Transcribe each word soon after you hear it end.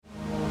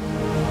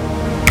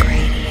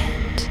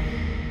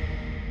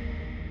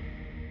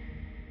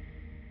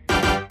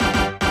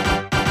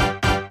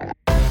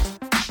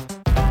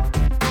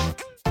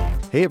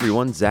Hey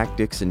everyone, Zach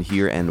Dixon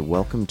here, and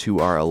welcome to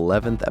our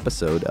 11th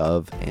episode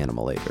of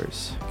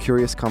Animalators,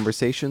 curious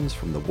conversations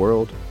from the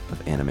world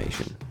of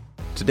animation.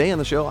 Today on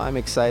the show, I'm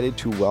excited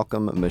to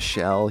welcome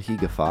Michelle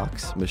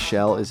Higa-Fox.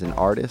 Michelle is an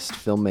artist,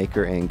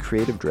 filmmaker, and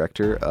creative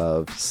director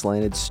of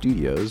Slanted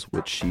Studios,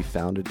 which she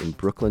founded in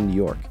Brooklyn, New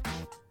York.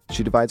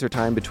 She divides her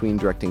time between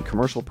directing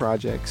commercial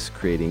projects,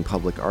 creating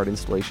public art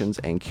installations,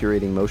 and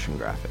curating motion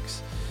graphics.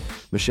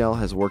 Michelle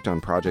has worked on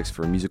projects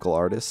for musical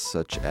artists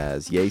such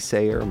as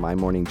Yesayer, My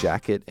Morning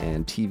Jacket,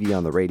 and TV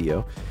on the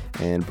Radio,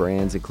 and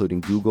brands including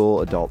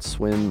Google, Adult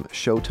Swim,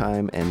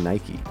 Showtime, and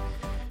Nike.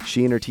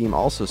 She and her team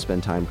also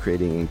spend time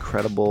creating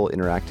incredible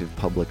interactive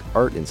public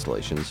art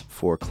installations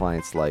for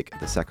clients like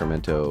the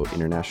Sacramento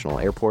International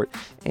Airport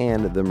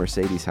and the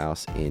Mercedes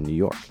House in New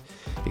York.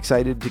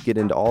 Excited to get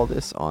into all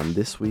this on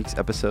this week's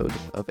episode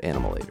of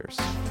Animalators.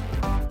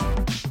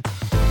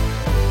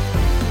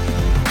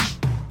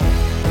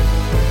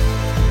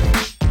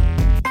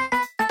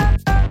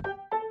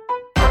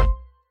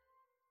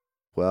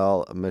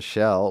 Well,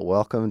 Michelle,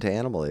 welcome to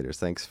Animalators.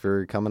 Thanks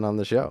for coming on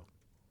the show.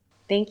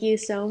 Thank you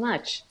so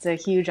much. It's a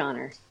huge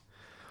honor.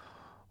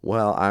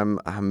 Well,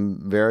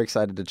 I'm very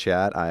excited to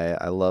chat.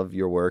 I love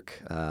your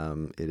work.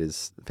 It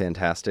is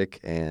fantastic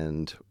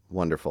and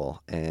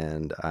wonderful,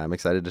 and I'm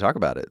excited to talk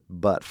about it.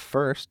 But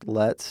first,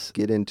 let's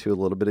get into a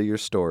little bit of your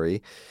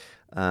story.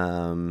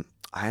 I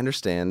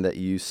understand that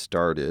you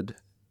started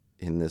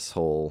in this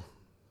whole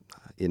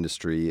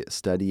industry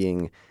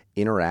studying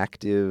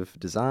interactive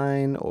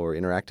design or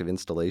interactive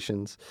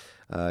installations.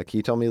 Can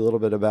you tell me a little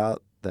bit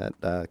about that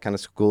kind of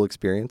school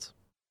experience?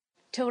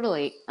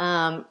 Totally.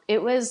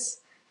 It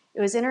was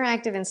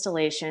interactive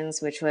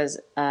installations, which was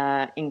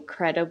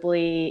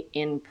incredibly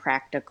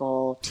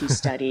impractical to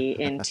study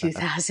in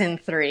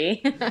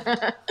 2003.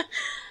 But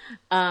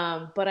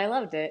I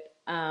loved it.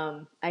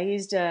 I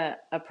used a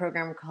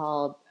program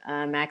called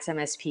Max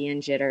MSP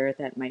and Jitter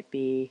that might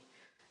be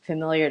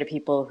familiar to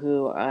people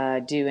who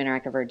do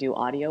interactive or do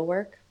audio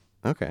work.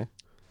 Okay.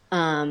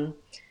 But,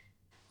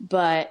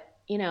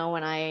 you know,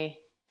 when I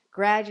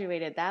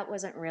graduated, that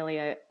wasn't really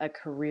a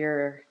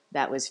career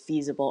that was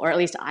feasible, or at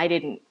least I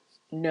didn't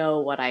know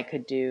what I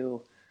could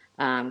do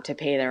to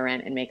pay the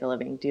rent and make a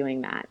living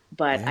doing that.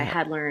 But I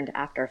had learned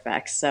After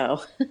Effects,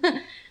 so.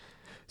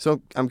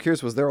 So I'm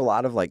curious, was there a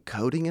lot of like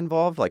coding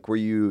involved? Like, were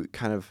you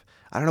kind of,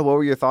 I don't know, what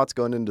were your thoughts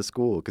going into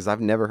school? Because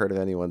I've never heard of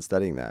anyone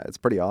studying that. It's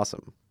pretty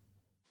awesome.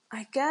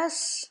 I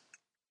guess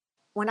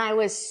when I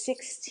was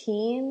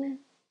 16,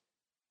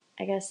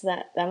 I guess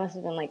that must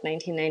have been like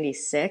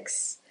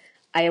 1996.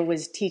 I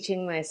was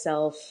teaching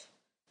myself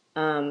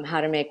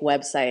how to make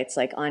websites,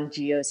 like on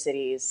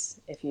GeoCities,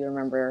 if you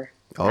remember.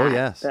 Oh,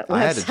 yes. I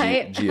had a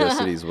website.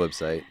 GeoCities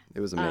website. It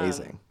was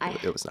amazing.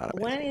 It was not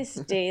amazing. One of these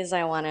days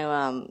I want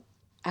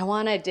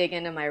to dig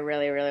into my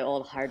really, really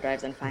old hard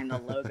drives and find the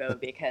logo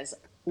because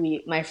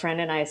my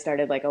friend and I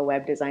started like a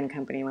web design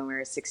company when we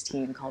were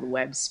 16 called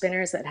Web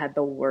Spinners that had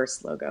the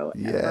worst logo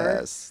ever.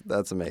 Yes,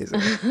 that's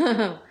amazing.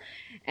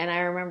 And I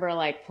remember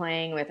like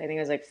playing with, I think it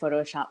was like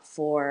Photoshop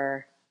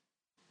 4.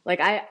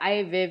 Like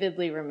I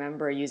vividly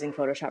remember using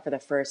Photoshop for the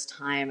first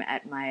time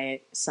at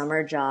my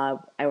summer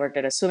job. I worked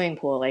at a swimming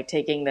pool, like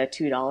taking the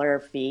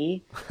 $2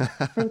 fee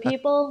from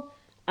people.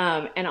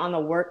 And on the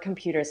work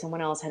computer,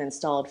 someone else had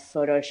installed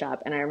Photoshop.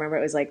 And I remember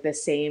it was like the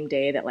same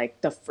day that like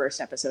the first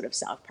episode of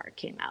South Park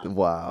came out.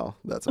 Wow,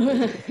 that's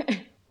amazing.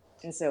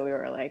 And so we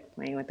were like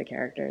playing with the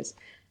characters.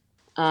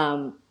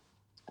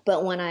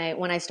 But when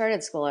I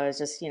started school, I was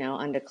just,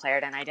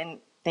 undeclared, and I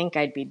didn't think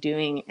I'd be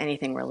doing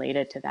anything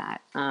related to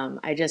that.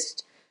 I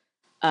just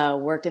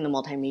worked in the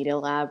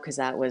multimedia lab because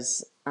that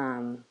was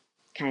kind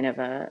of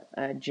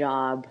a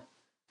job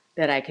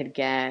that I could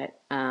get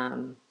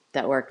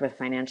that worked with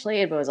financial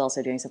aid, but was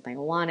also doing something I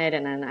wanted.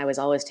 And then I was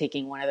always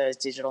taking one of those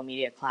digital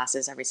media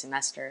classes every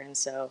semester. And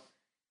so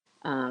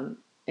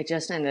it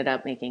just ended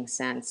up making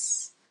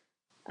sense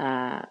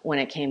when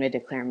it came to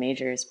declare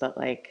majors. But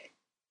like,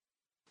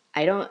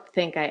 I don't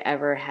think I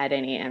ever had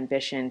any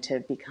ambition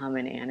to become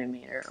an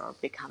animator or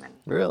become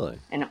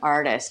an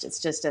artist. It's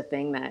just a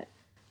thing that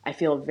I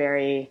feel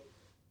very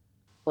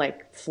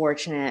like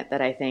fortunate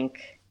that I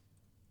think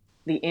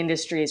the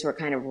industries were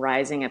kind of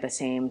rising at the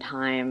same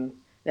time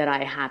that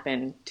I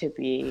happened to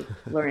be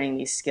learning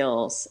these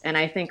skills. And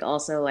I think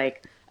also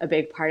like a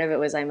big part of it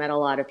was I met a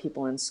lot of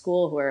people in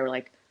school who are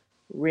like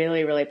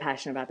really, really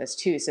passionate about this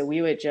too. So we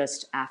would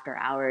just after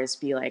hours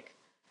be like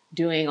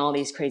doing all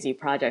these crazy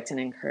projects and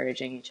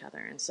encouraging each other.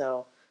 And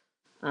so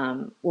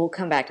we'll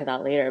come back to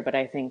that later, but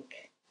I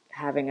think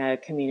having a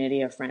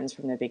community of friends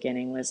from the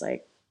beginning was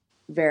like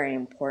very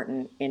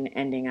important in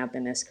ending up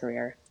in this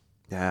career.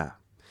 Yeah.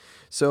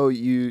 So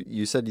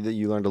you said that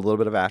you learned a little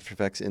bit of After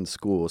Effects in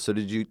school. So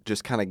did you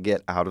just kind of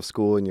get out of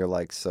school and you're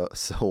like, so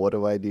what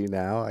do I do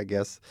now? I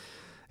guess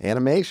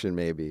animation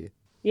maybe.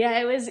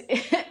 Yeah, it was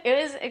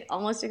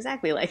almost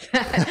exactly like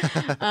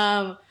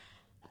that.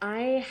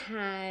 I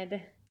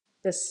had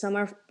the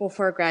summer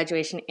before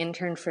graduation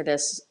interned for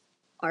this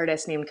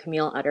artist named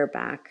Camille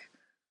Utterback,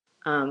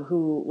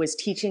 who was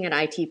teaching at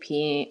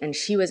ITP, and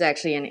she was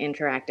actually an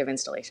interactive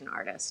installation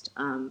artist.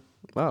 Wow,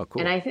 And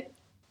cool.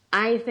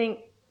 I think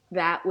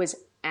that was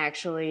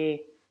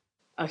actually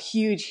a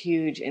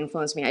huge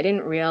influence on me. I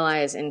didn't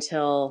realize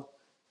until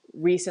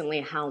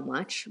recently how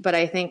much, but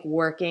I think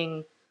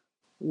working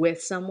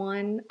with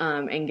someone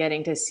and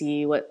getting to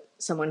see what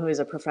someone who is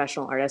a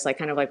professional artist, like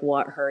kind of like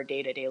what her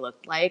day to day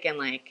looked like, and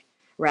like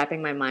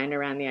wrapping my mind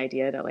around the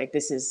idea that like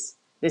this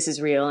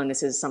is real and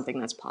this is something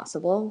that's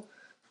possible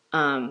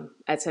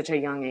at such a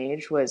young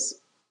age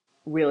was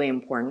really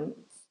important.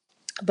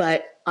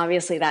 But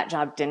obviously, that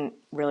job didn't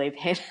really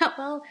pay that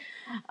well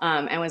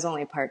and was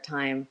only part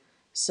time.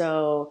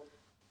 So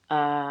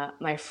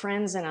my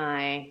friends and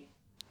I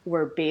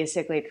were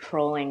basically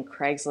trolling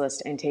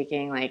Craigslist and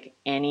taking like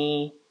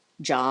any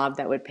job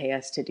that would pay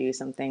us to do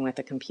something with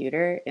a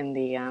computer in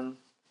the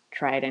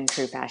tried and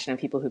true fashion of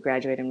people who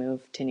graduate and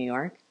move to New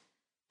York.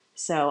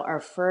 So our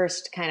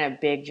first kind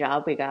of big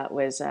job we got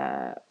was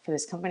for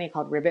this company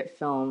called Ribbit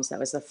Films. That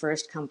was the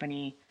first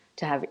company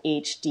to have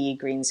HD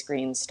green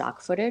screen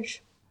stock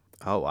footage.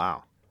 Oh,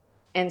 wow.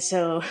 And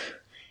so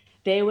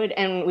they would,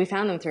 and we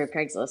found them through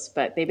Craigslist,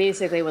 but they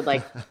basically would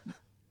like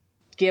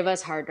give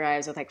us hard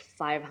drives with like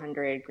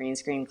 500 green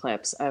screen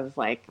clips of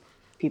like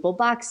people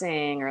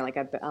boxing or like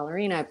a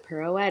ballerina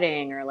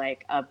pirouetting or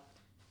like a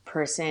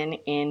person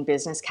in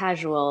business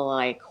casual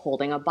like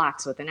holding a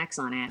box with an X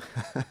on it.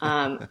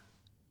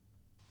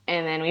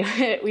 And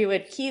then we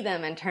would key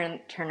them and turn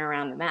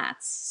around the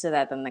mats so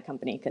that then the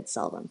company could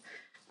sell them.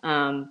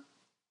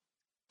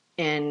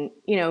 And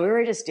we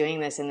were just doing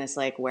this in this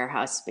like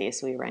warehouse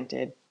space we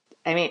rented.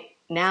 I mean,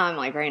 now I'm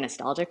like very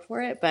nostalgic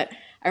for it, but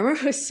I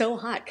remember it was so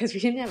hot because we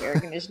didn't have air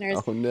conditioners.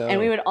 Oh, no. And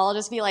we would all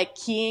just be like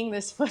keying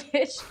this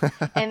footage.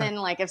 And then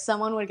like if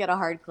someone would get a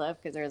hard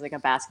clip because there was like a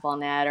basketball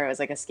net or it was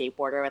like a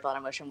skateboarder with a lot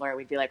of motion blur,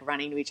 we'd be like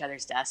running to each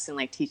other's desks and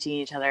like teaching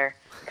each other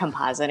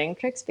compositing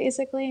tricks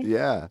basically.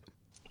 Yeah.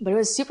 But it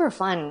was super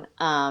fun.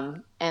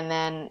 And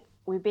then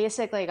we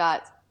basically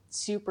got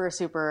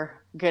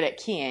super good at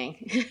keying.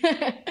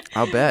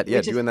 I'll bet. Yeah,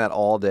 doing that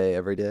all day,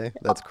 every day.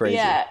 That's crazy.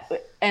 Yeah,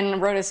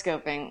 and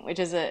rotoscoping, which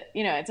is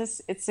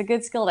it's a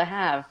good skill to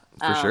have.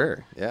 For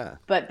sure, yeah.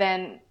 But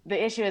then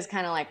the issue is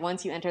kind of like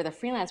once you enter the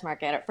freelance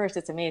market, at first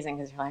it's amazing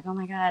because you're like, oh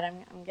my God,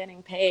 I'm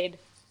getting paid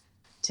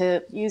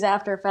to use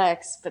After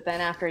Effects. But then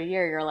after a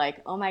year, you're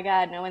like, oh my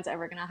God, no one's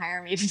ever going to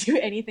hire me to do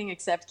anything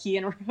except key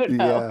and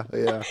roto.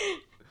 Yeah.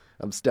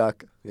 I'm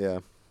stuck. Yeah.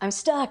 I'm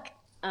stuck.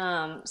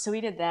 So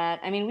we did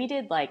that. I mean, we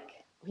did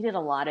a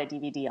lot of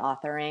DVD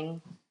authoring.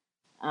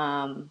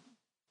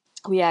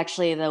 We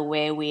actually, the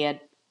way we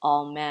had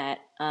all met,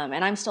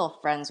 and I'm still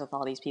friends with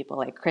all these people,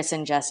 like Chris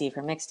and Jesse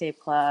from Mixtape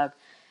Club,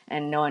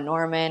 and Noah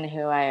Norman,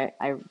 who I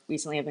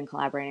recently have been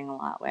collaborating a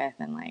lot with,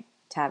 and like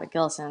Tabit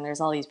Gilson. There's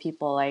all these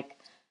people like,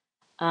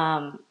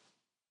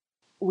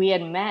 we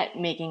had met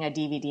making a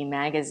DVD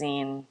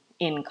magazine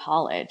in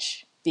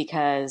college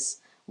because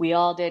we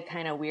all did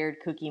kind of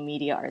weird, kooky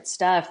media art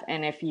stuff.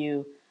 And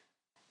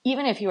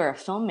even if you were a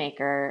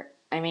filmmaker,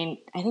 I mean,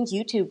 I think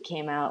YouTube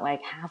came out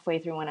like halfway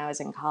through when I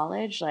was in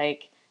college.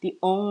 Like the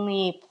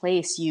only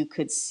place you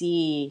could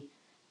see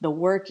the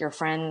work your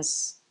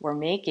friends were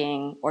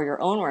making or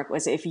your own work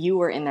was if you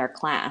were in their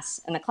class.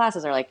 And the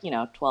classes are like,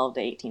 12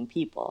 to 18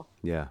 people.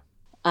 Yeah.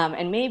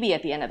 And maybe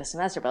at the end of the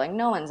semester, but like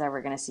no one's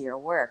ever going to see your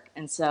work.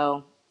 And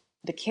so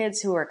the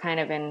kids who were kind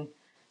of in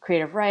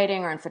creative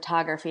writing or in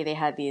photography, they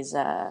had these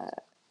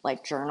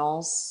like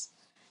journals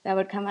that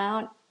would come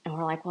out. And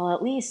we're like, well,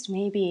 at least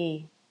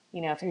maybe,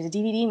 if there's a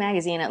DVD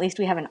magazine, at least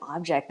we have an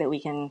object that we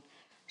can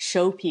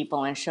show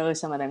people and show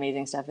some of the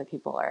amazing stuff that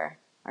people are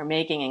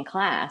making in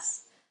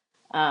class.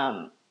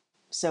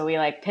 So we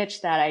like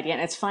pitched that idea.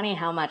 And it's funny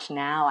how much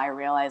now I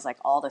realize like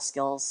all the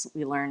skills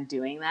we learned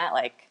doing that,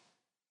 like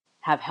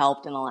have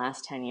helped in the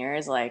last 10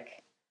 years,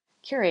 like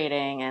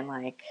curating and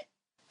like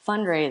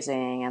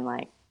fundraising and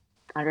like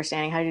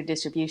understanding how to do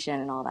distribution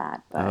and all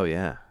that. But, oh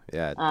yeah.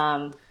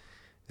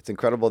 It's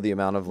incredible the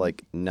amount of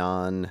like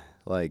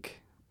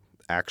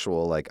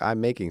actual like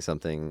I'm making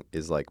something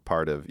is like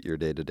part of your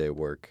day-to-day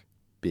work,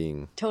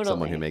 being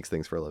someone who makes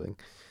things for a living.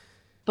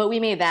 But we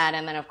made that,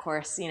 and then of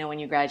course, when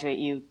you graduate,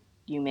 you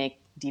make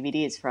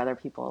DVDs for other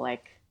people,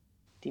 like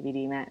I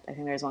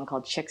think there's one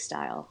called Chick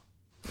Style,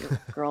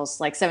 Girls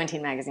Like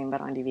 17 magazine,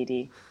 but on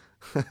DVD.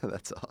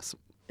 That's awesome.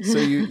 So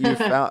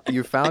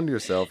you found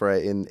yourself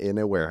right in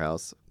a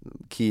warehouse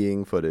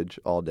keying footage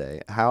all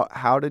day.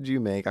 How did you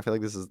make? I feel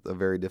like this is a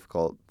very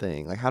difficult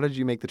thing. Like, how did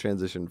you make the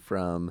transition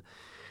from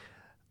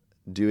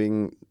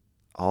doing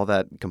all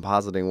that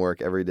compositing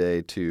work every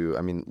day to,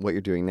 I mean, what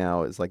you're doing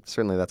now is like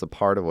certainly that's a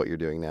part of what you're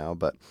doing now.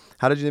 But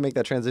how did you make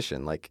that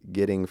transition? Like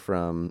getting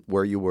from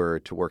where you were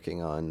to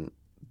working on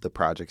the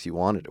projects you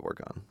wanted to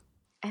work on.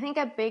 I think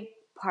a big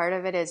part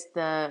of it is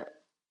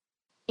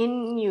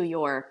in New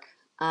York.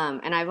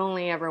 And I've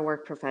only ever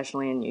worked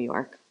professionally in New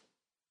York.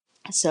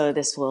 So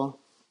this will,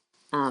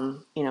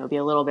 be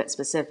a little bit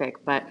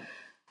specific, but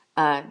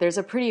there's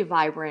a pretty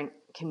vibrant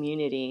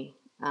community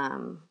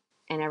and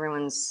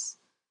everyone's,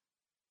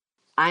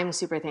 I'm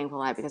super thankful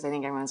for that because I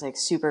think everyone's like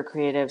super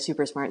creative,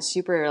 super smart,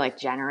 super like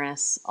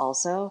generous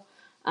also.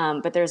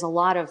 But there's a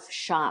lot of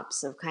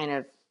shops of kind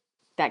of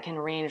that can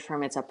range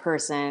from it's a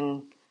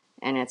person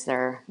and it's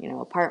their,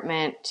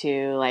 apartment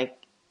to like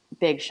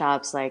big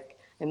shops like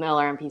the Middle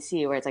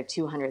RMPC where it's like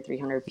 200,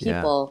 300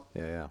 people.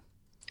 Yeah.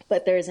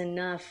 But there's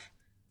enough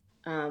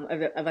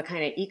of a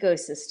kind of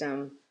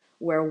ecosystem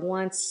where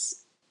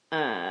once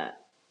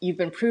you've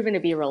been proven to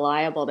be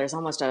reliable, there's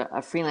almost a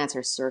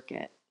freelancer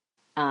circuit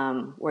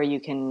where you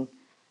can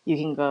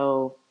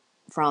go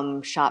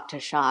from shop to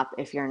shop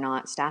if you're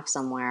not staffed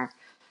somewhere.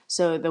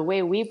 So the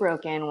way we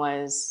broke in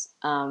was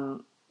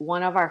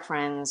one of our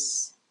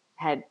friends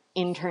had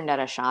interned at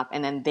a shop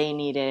and then they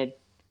needed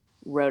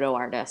roto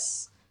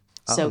artists.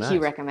 So nice. He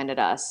recommended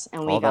us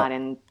and we got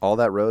in. All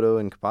that roto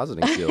and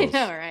compositing skills. I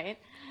know, right?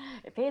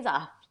 It pays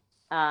off.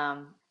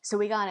 So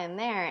we got in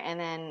there and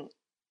then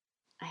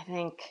I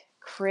think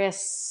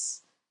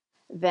Chris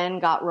then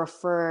got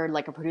referred,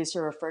 like a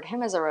producer referred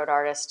him as a road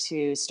artist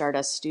to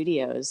Stardust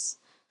Studios.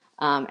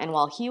 And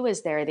while he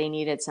was there, they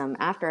needed some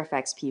After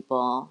Effects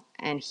people.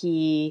 And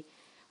he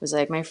was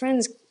like, my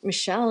friends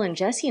Michelle and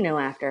Jesse know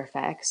After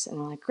Effects. And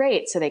we're like,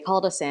 great. So they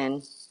called us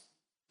in.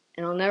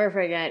 And I'll never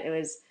forget, it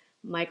was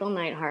Michael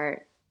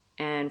Neidhart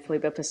and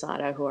Felipe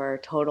Posada, who are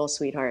total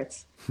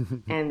sweethearts.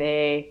 And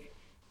they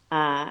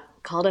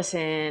called us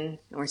in and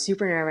we're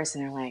super nervous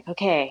and they're like,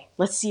 okay,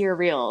 let's see your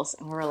reels.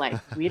 And we're like,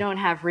 we don't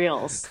have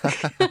reels.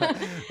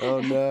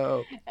 Oh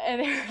no.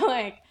 And they were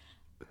like,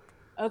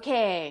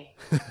 okay,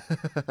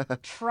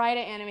 try to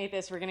animate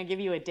this. We're going to give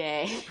you a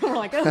day. We're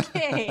like,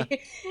 okay.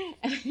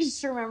 And I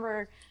just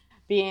remember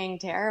being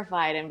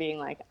terrified and being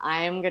like,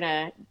 I'm going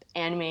to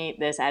animate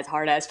this as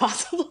hard as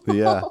possible.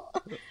 Yeah.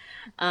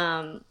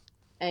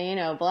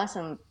 And, bless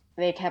them,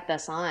 they kept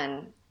us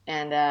on.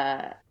 And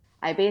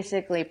I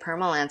basically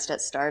permalanced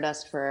at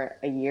Stardust for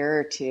a year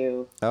or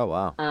two. Oh,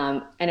 wow.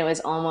 And it was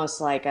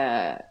almost like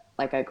a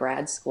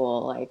grad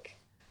school,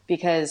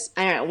 because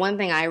I don't know, one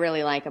thing I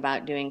really like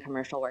about doing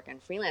commercial work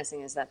and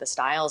freelancing is that the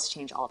styles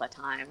change all the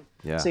time.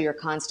 Yeah. So you're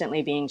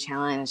constantly being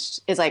challenged.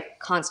 It's like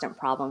constant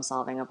problem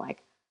solving of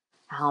like,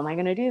 how am I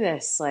going to do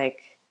this?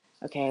 Like,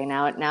 okay,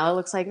 now it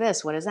looks like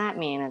this. What does that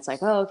mean? It's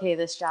like, oh, okay,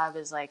 this job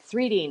is like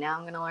 3D. Now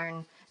I'm going to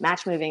learn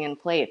match moving and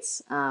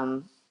plates.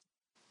 And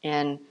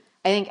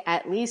I think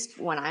at least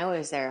when I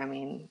was there, I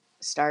mean,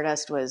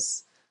 Stardust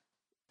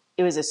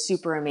it was a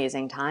super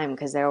amazing time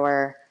because there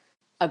were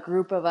a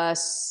group of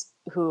us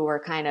who were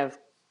kind of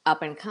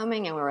up and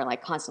coming and we were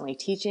like constantly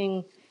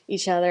teaching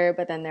each other.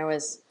 But then there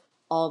was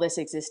all this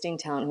existing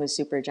talent who was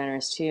super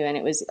generous too. And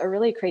it was a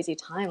really crazy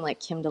time.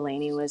 Like Kim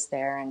Delaney was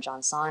there and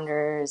John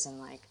Saunders and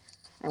like,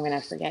 I'm going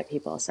to forget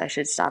people, so I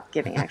should stop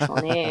giving actual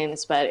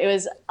names. But it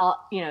was,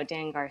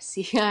 Dan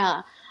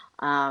Garcia,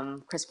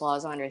 Chris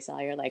Palazzo, Andre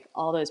Salyer, like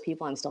all those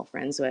people I'm still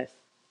friends with.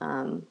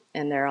 And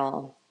they're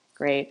all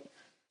great.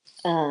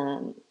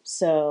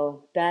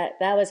 So that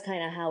was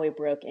kind of how we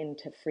broke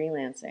into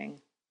freelancing.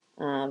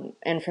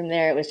 And from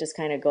there, it was just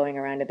kind of going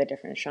around to the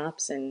different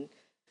shops and,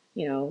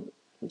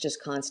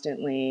 just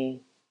constantly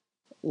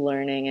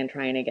learning and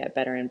trying to get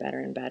better and better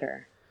and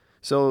better.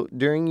 So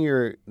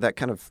during that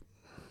kind of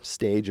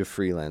stage of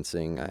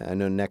freelancing, I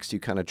know next you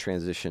kind of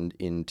transitioned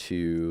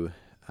into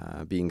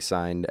being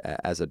signed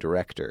as a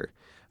director.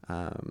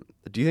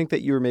 Do you think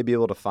that you were maybe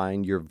able to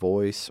find your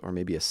voice or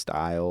maybe a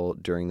style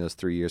during those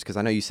 3 years? Because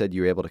I know you said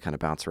you were able to kind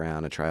of bounce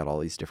around and try out all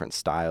these different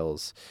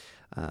styles.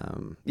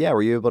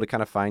 Were you able to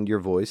kind of find your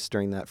voice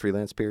during that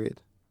freelance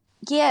period?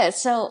 Yeah,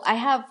 so I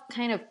have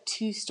kind of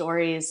two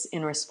stories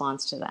in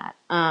response to that.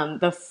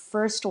 The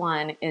first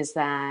one is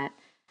that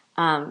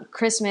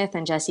Chris Smith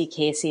and Jesse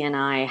Casey and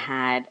I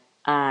had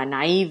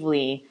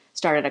naively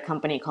started a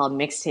company called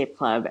Mixtape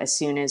Club as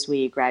soon as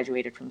we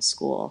graduated from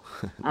school.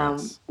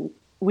 Nice.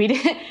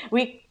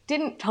 We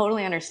didn't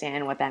totally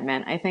understand what that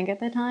meant, I think, at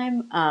the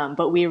time,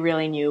 but we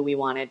really knew we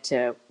wanted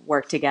to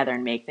work together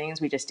and make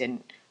things. We just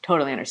didn't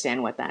totally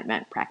understand what that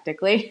meant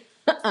practically.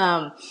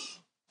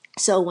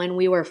 So when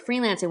we were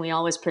freelancing, we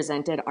always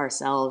presented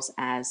ourselves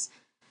as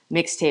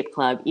Mixtape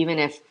Club. Even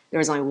if there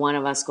was only one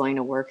of us going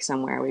to work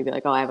somewhere, we'd be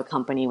like, oh, I have a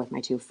company with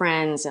my two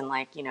friends and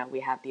we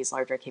have these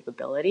larger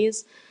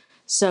capabilities.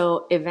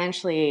 So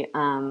eventually,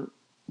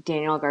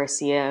 Daniel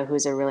Garcia,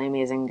 who's a really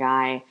amazing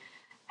guy,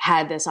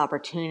 had this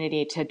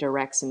opportunity to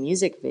direct some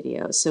music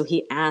videos. So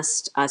he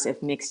asked us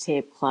if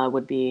Mixtape Club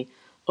would be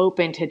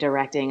open to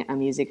directing a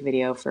music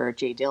video for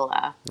Jay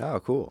Dilla. Oh,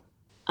 cool.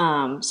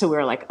 So we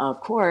were like,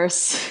 of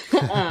course,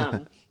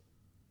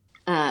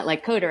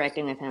 like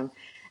co-directing with him.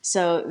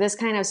 So this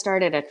kind of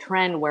started a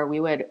trend where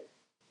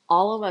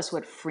all of us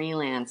would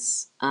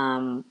freelance,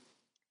 I'd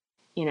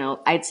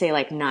say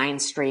like 9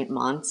 straight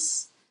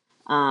months,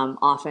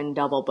 often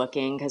double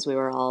booking because we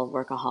were all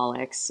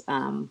workaholics.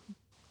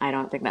 I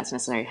don't think that's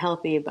necessarily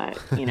healthy, but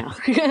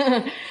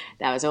that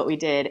was what we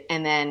did.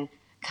 And then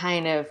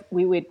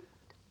we would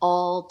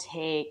all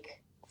take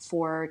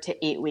 4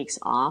 to 8 weeks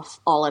off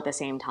all at the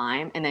same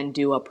time and then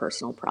do a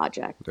personal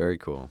project. Very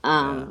cool.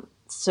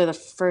 So the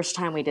first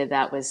time we did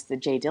that was the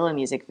Jay Dilla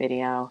music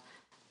video.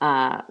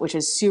 which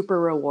was super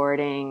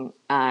rewarding.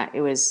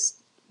 It was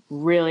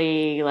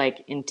really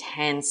like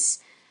intense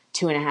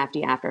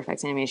 2.5D After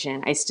Effects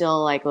animation. I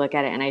still like look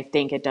at it and I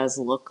think it does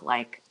look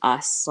like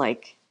us.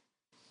 Like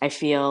I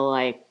feel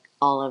like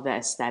all of the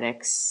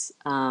aesthetics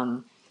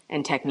and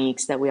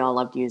techniques that we all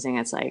loved using,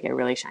 it's like it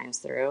really shines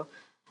through.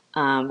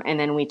 And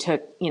then we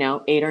took,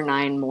 8 or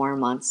 9 more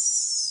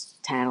months,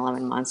 10,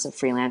 11 months of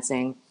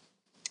freelancing.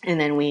 And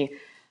then we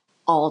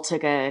all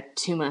took a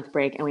 2-month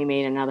break and we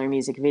made another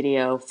music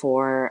video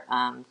for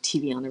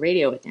TV on the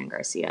Radio with Dan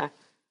Garcia.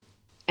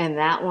 And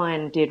that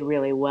one did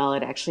really well.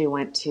 It actually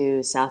went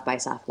to South by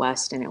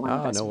Southwest and it won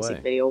the Best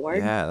Music Video Award.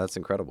 Yeah, that's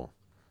incredible.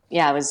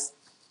 Yeah, I was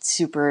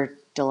super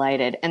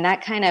delighted. And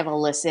that kind of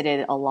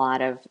elicited a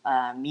lot of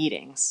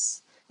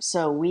meetings.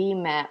 So we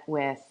met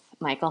with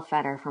Michael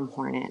Fetter from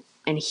Hornet,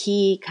 and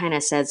he kind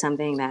of said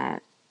something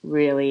that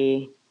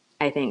really,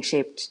 I think,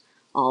 shaped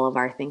all of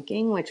our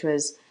thinking, which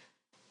was,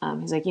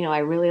 he's like, I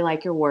really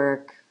like your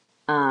work,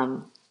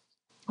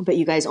 but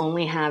you guys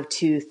only have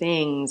 2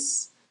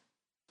 things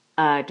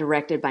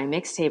directed by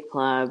Mixtape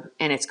Club,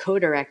 and it's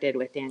co-directed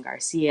with Dan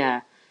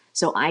Garcia.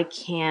 So I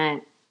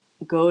can't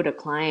go to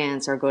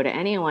clients or go to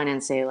anyone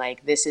and say,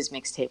 like, this is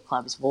Mixtape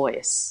Club's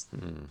voice.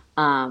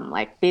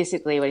 Like,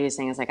 basically what he was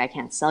saying is, like, I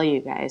can't sell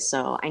you guys.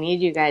 So I need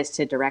you guys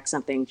to direct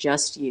something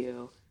just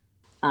you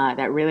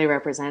that really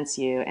represents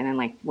you. And then,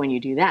 like, when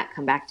you do that,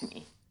 come back to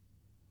me.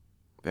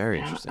 Very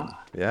interesting.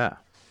 Yeah.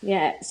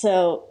 Yeah.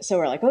 So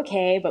we're like,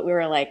 okay. But we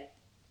were, like,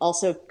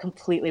 also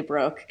completely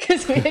broke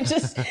because we had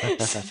just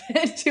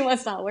spent 2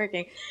 months not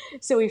working.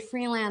 So we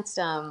freelanced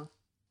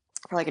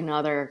for, like,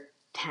 another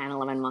 10,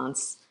 11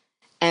 months.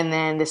 And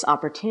then this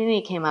opportunity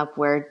came up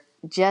where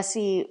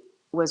Jesse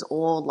was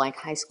old, like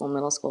high school,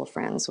 middle school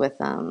friends with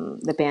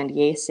the band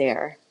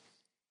Yesair.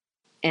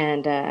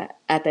 And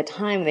at the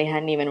time, they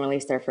hadn't even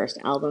released their first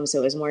album. So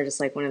it was more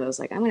just like one of those,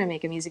 like, I'm going to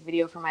make a music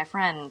video for my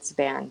friend's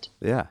band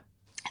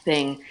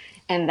thing.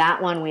 And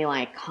that one we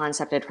like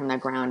concepted from the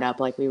ground up.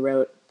 Like we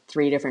wrote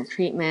 3 different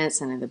treatments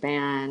and in the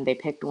band, they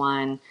picked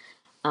one.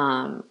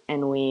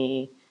 And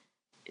we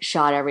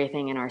shot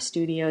everything in our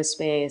studio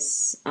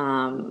space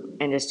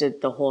and just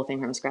did the whole thing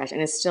from scratch.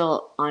 And it's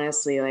still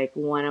honestly like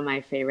one of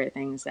my favorite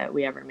things that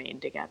we ever made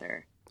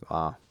together.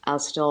 Wow. I'll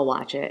still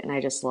watch it. And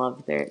I just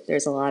love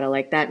there's a lot of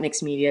like that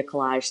mixed media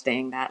collage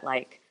thing, that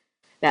like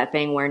that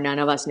thing where none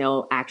of us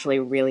actually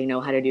really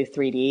know how to do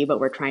 3D, but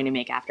we're trying to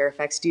make After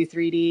Effects do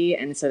 3D.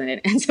 And so then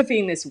it ends up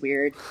being this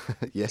weird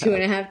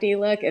 2.5D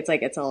look. It's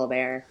like, it's all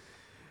there.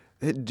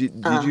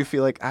 Did you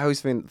feel like, I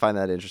always find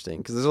that interesting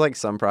because there's like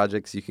some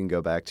projects you can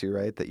go back to,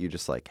 right, that you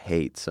just like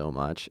hate so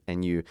much,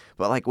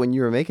 but like when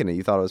you were making it,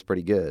 you thought it was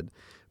pretty good,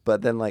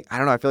 but then like I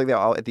don't know, I feel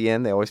like at the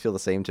end they always feel the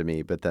same to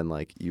me, but then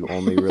like you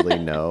only really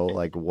know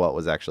like what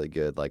was actually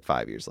good like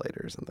 5 years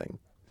later or something.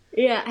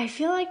 Yeah, I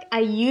feel like I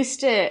used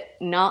to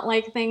not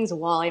like things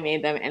while I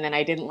made them, and then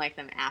I didn't like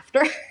them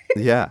after.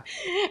 Yeah.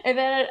 And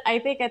then I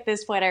think at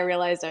this point I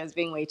realized I was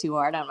being way too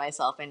hard on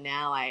myself, and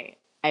now I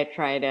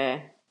try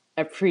to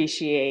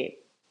appreciate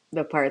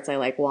the parts I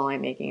like while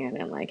I'm making it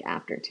and like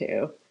after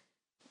too.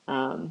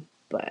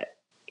 But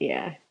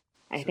yeah,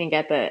 I think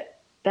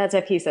that's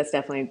a piece that's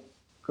definitely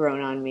grown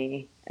on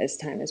me as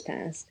time has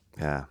passed.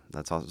 Yeah,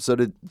 that's awesome. So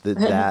did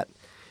that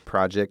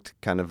project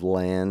kind of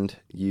land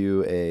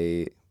you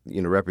a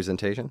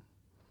representation?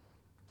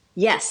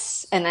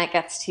 Yes, and that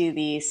gets to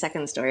the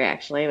second story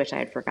actually, which I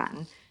had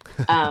forgotten,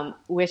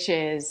 which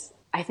is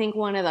I think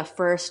one of the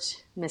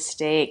first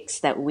mistakes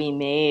that we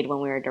made when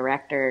we were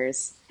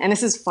directors, and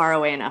this is far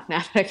away enough now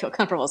that I feel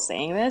comfortable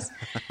saying this,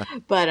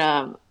 but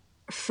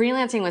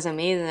freelancing was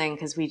amazing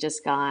because we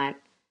just got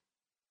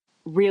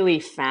really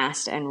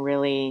fast and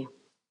really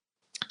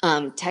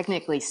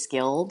technically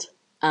skilled.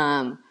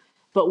 But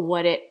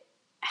what it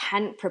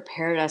hadn't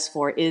prepared us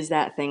for is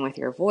that thing with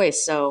your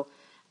voice. So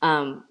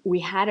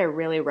we had a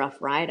really rough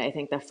ride, I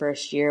think, the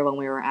first year when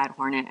we were at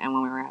Hornet and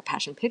when we were at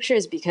Passion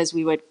Pictures, because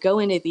we would go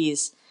into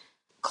these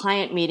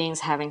client meetings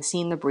having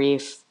seen the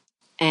brief,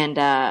 and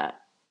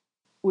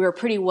we were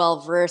pretty well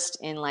versed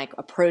in like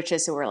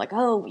approaches. So we're like,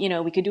 oh,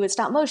 we could do it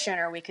stop motion,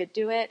 or we could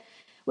do it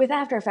with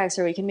After Effects,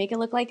 or we can make it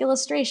look like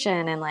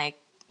illustration, and like,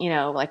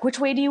 like which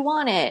way do you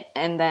want it?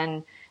 And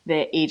then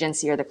the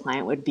agency or the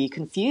client would be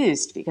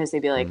confused because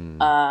they'd be like,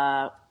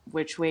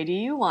 which way do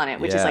you want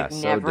it? Which is like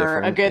never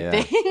a good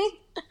thing.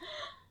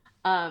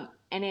 And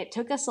it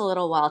took us a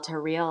little while to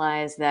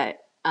realize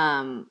that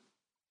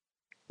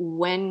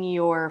when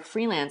you're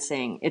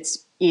freelancing,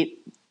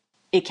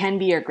 it can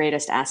be your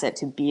greatest asset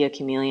to be a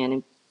chameleon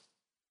and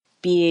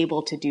be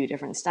able to do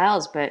different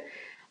styles. But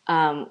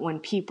when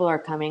people are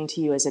coming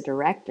to you as a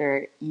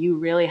director, you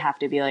really have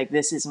to be like,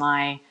 this is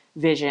my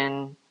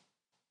vision.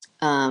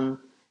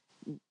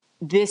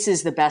 This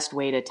is the best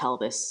way to tell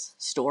this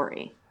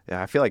story.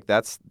 Yeah, I feel like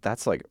that's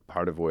like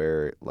part of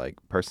where, like,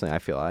 personally I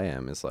feel I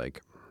am is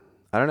like,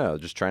 I don't know,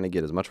 just trying to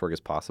get as much work as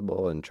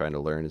possible and trying to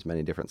learn as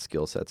many different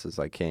skill sets as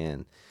I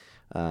can.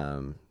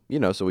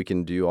 So we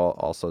can do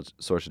all sorts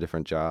of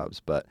different jobs.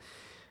 But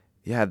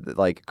yeah,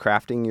 like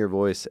crafting your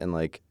voice and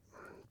like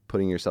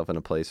putting yourself in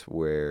a place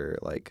where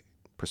like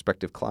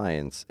prospective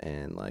clients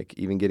and like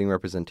even getting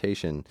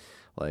representation,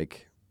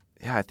 like,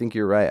 yeah, I think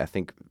you're right. I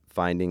think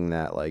finding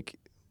that like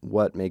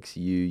what makes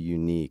you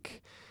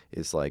unique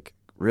is like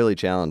really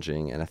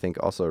challenging, and I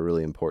think also a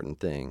really important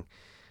thing.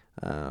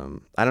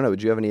 I don't know.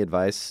 Would you have any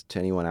advice to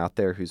anyone out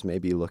there who's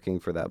maybe looking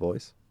for that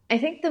voice? I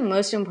think the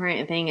most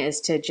important thing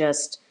is to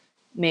just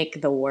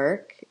make the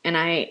work. And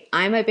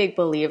I'm a big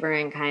believer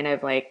in kind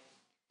of like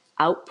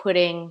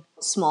outputting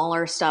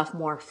smaller stuff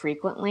more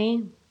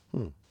frequently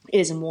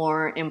is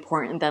more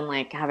important than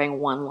like having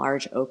one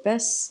large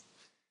opus,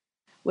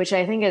 which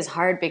I think is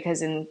hard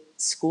because in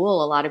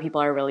school, a lot of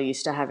people are really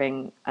used to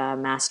having a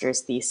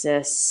master's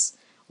thesis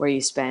where you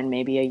spend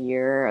maybe a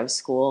year of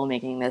school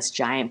making this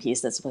giant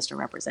piece that's supposed to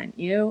represent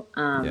you.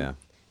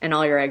 And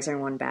all your eggs are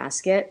in one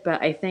basket.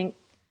 But I think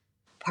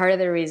part of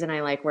the reason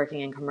I like working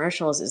in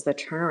commercials is the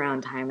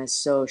turnaround time is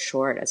so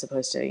short as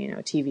opposed to, you know,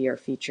 TV or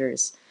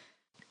features.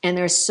 And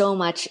there's so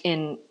much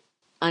in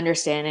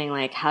understanding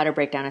like how to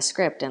break down a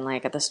script and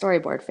like at the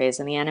storyboard phase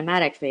and the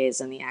animatic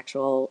phase and the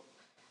actual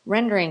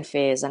rendering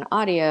phase and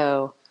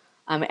audio,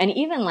 and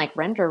even like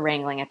render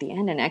wrangling at the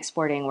end and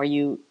exporting where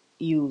you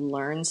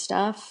learn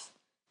stuff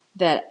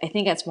that I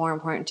think it's more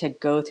important to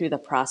go through the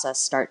process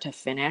start to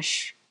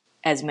finish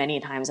as many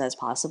times as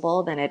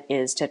possible than it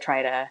is to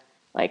try to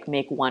like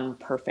make one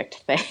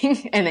perfect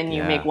thing and then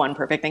you make one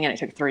perfect thing and it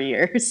took 3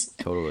 years.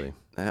 Totally.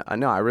 I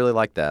know. I really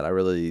like that. I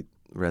really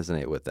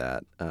resonate with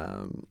that.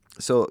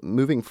 So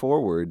moving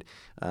forward,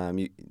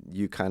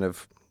 you kind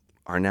of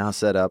are now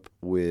set up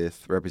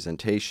with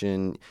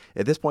representation.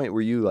 At this point,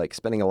 were you like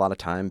spending a lot of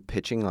time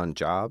pitching on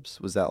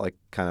jobs? Was that like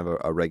kind of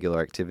a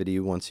regular activity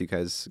once you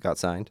guys got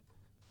signed?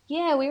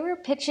 Yeah, we were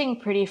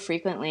pitching pretty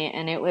frequently,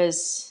 and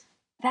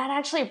that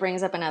actually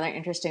brings up another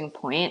interesting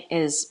point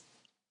is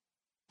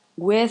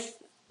with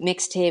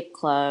Mixtape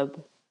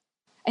Club,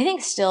 I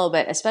think still,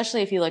 but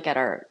especially if you look at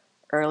our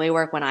early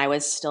work when I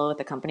was still with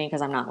the company,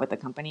 because I'm not with the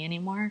company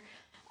anymore,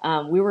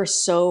 we were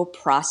so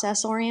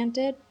process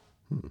oriented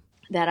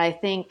that I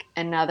think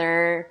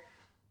another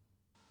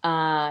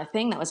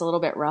thing that was a little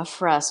bit rough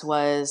for us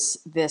was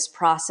this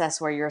process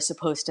where you're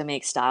supposed to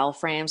make style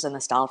frames and the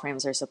style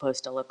frames are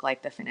supposed to look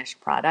like the finished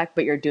product,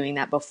 but you're doing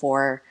that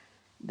before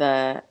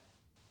the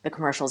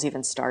commercials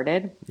even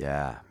started.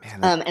 Yeah,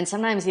 man. And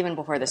sometimes even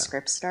before the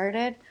script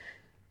started.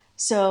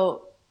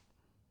 So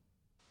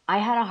I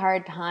had a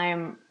hard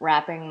time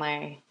wrapping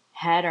my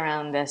head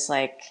around this,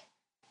 like,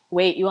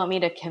 wait, you want me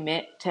to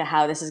commit to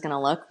how this is going to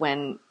look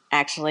when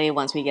actually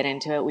once we get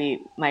into it,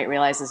 we might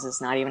realize this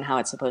is not even how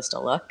it's supposed to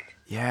look.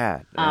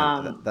 Yeah,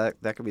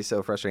 that could be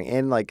so frustrating.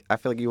 And like, I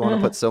feel like you want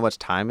to put so much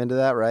time into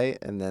that, right?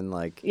 And then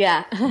like,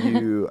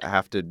 you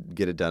have to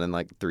get it done in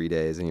like 3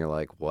 days and you're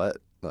like, what?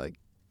 Like,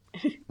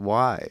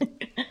 why?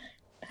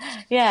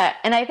 Yeah.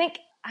 And I think,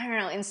 I don't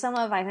know, in some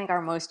of, I think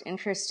our most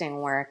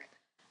interesting work,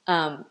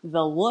 the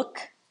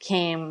look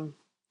came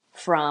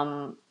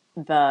from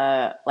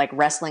the like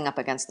wrestling up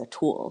against the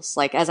tools.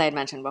 Like, as I had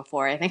mentioned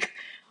before, I think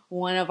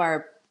one of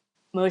our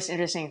most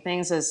interesting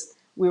things is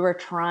we were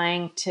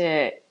trying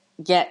to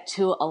get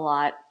to a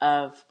lot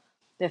of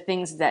the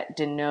things that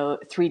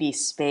denote 3D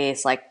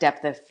space, like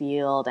depth of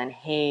field and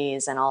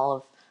haze and all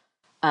of,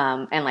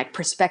 and like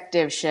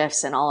perspective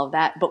shifts and all of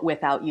that, but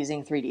without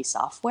using 3D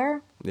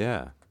software.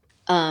 Yeah.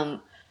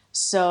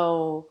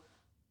 So,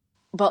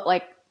 but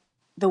like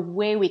the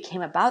way we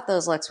came about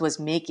those looks was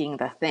making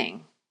the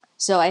thing.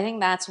 So I think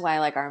that's why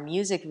like our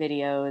music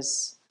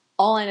videos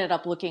all ended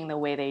up looking the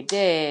way they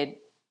did,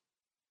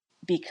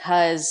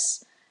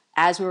 because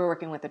as we were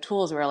working with the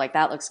tools, we were like,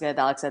 that looks good,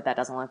 that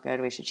doesn't look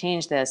good, we should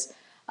change this.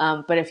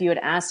 But if you had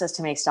asked us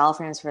to make style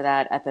frames for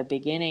that at the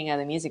beginning of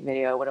the music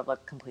video, it would have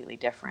looked completely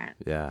different.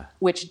 Yeah.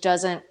 Which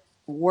doesn't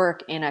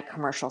work in a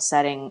commercial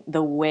setting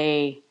the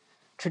way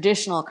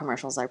traditional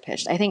commercials are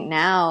pitched. I think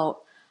now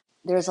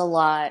there's a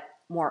lot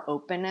more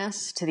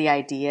openness to the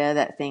idea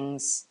that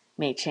things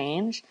may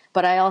change.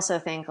 But I also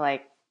think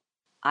like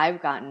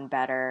I've gotten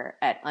better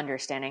at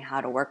understanding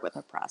how to work with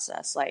a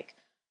process. Like,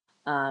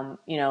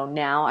 you know,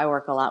 now I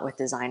work a lot with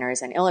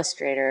designers and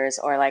illustrators,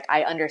 or like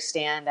I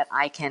understand that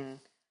I can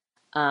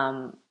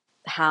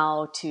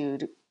how to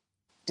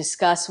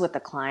discuss with the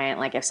client,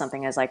 like if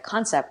something is like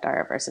concept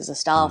art versus a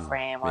style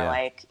frame, or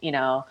like, you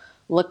know,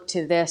 look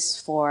to this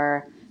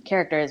for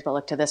characters, but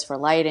look to this for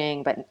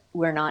lighting, but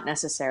we're not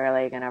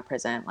necessarily going to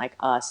present like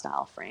a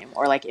style frame,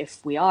 or like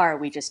if we are,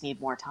 we just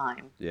need more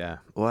time. Yeah.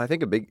 Well, I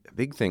think a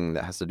big thing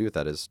that has to do with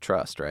that is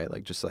trust, right?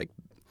 Like just like,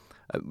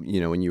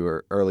 you know, when you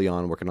were early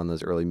on working on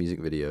those early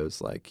music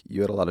videos, like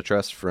you had a lot of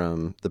trust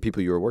from the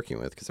people you were working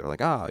with, because they were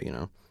like, you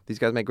know, these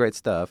guys make great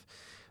stuff.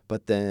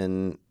 But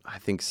then I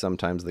think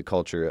sometimes the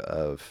culture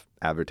of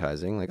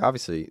advertising, like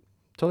obviously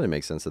totally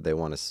makes sense that they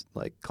want to,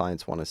 like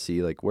clients want to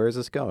see like, where is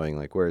this going?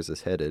 Like, where is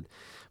this headed?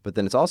 But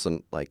then it's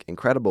also like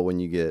incredible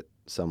when you get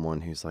someone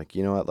who's like,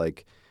 you know what,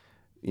 like,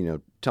 you know,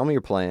 tell me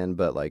your plan,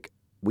 but like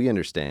we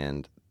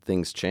understand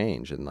things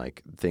change and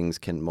like things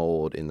can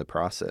mold in the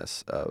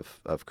process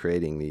of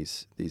creating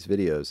these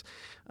videos.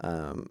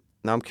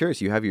 Now I'm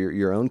curious. You have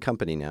your own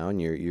company now,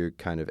 and you're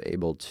kind of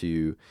able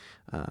to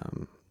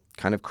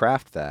kind of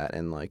craft that,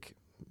 and like,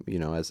 you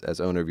know, as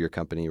owner of your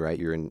company, right?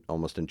 You're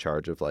almost in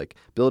charge of like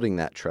building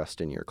that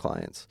trust in your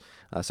clients.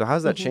 So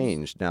how's that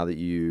changed now that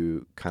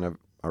you kind of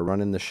are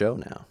running the show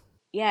now?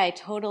 Yeah, I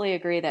totally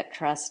agree that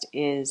trust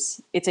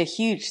it's a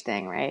huge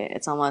thing, right?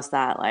 It's almost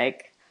that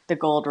like the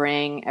gold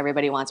ring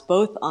everybody wants,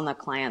 both on the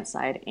client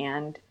side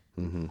and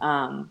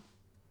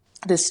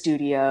the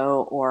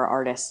studio or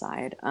artist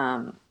side.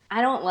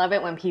 I don't love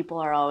it when people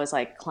are always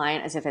like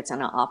client as if it's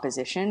an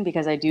opposition,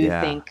 because I do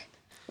Yeah. think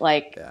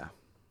like Yeah.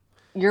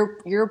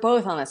 you're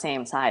both on the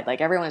same side.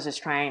 Like everyone's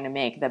just trying to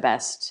make the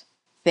best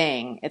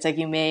thing. It's like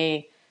you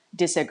may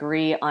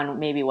disagree on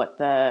maybe what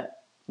the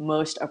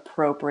most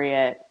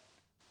appropriate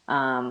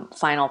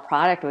final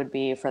product would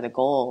be for the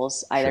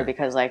goals, either Sure.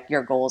 because like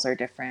your goals are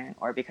different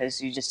or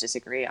because you just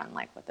disagree on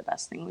like what the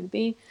best thing would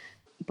be.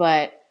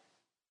 But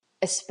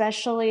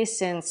especially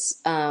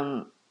since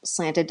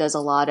Slanted does a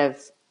lot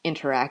of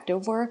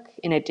interactive work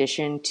in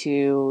addition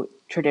to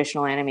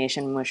traditional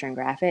animation, motion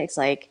graphics,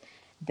 like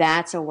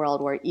that's a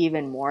world where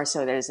even more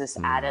so there's this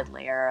added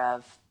layer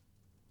of,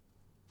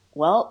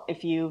 well,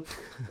 if you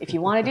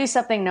want to do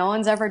something no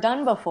one's ever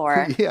done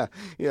before, Yeah.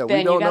 Yeah. We then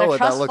you don't got know to what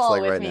that trust looks fall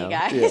like with right me, now.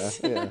 guys.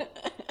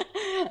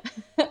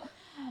 Yeah.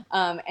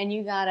 And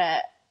you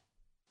gotta,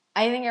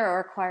 I think it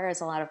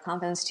requires a lot of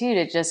confidence too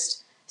to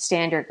just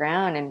stand your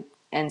ground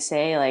and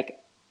say like,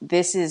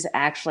 this is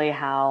actually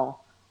how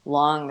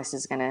long this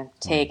is going to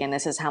take, and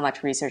this is how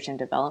much research and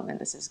development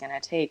this is going to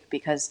take,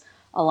 because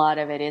a lot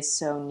of it is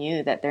so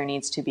new that there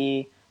needs to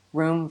be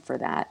room for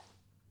that.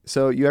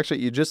 So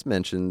you just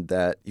mentioned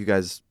that you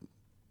guys,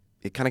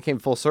 it kind of came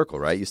full circle,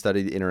 right? You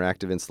studied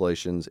interactive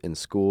installations in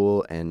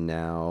school, and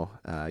now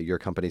your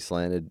company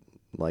Slanted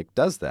like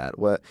does that.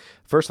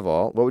 First of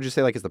all, what would you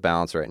say like is the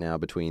balance right now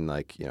between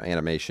like, you know,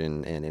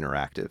 animation and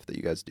interactive that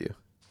you guys do?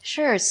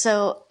 Sure.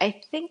 So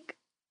I think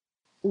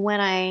when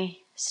I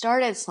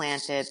started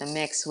Slanted, the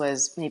mix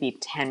was maybe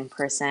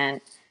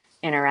 10%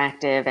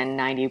 interactive and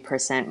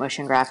 90%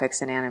 motion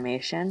graphics and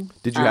animation.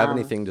 Did you have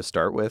anything to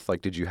start with?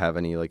 Like, did you have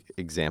any like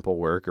example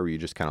work, or were you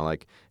just kind of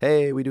like,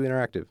 hey, we do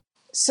interactive?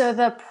 So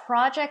the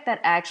project that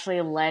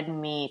actually led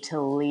me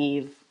to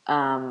leave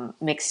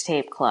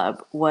Mixtape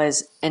Club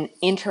was an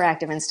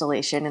interactive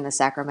installation in the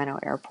Sacramento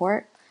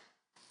airport.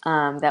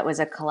 That was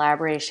a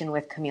collaboration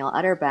with Camille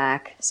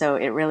Utterback. So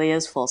it really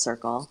is full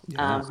circle.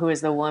 Yeah. Who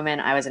is the woman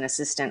I was an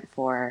assistant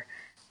for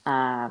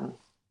 8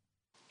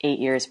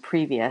 years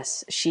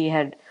previous. She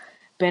had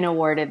been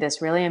awarded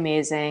this really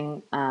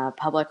amazing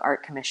public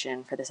art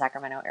commission for the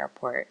Sacramento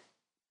airport.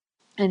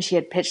 And she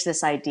had pitched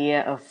this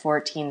idea of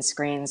 14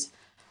 screens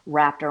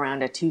wrapped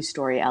around a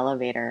 2-story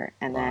elevator.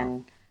 And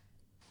then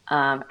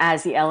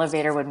as the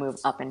elevator would move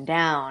up and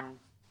down,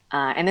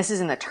 and this is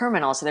in the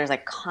terminal, so there's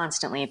like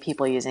constantly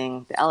people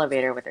using the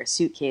elevator with their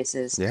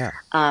suitcases. Yeah.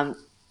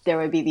 There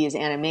would be these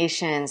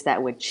animations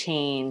that would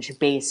change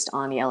based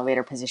on the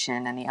elevator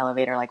position and the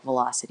elevator like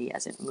velocity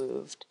as it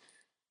moved.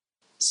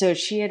 So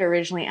she had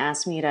originally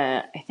asked me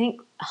to, I think,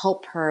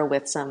 help her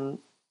with some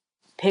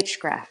pitch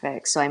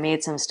graphics. So I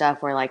made some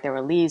stuff where like there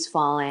were leaves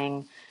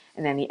falling,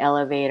 and then the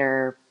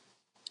elevator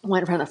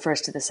went from the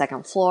first to the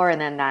second floor,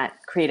 and then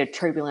that created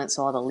turbulence,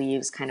 so all the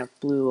leaves kind of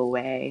blew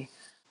away,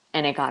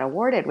 and it got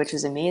awarded, which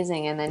was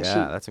amazing. And then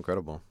That's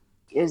incredible.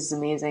 is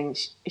amazing.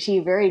 She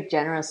very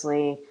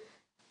generously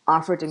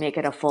offered to make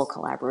it a full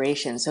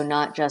collaboration. So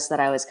not just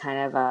that I was kind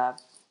of a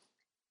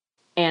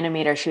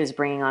animator she was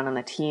bringing on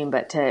the team,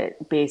 but to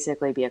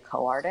basically be a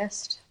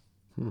co-artist.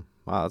 Wow,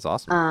 that's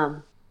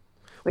awesome.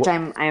 Which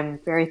I'm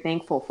very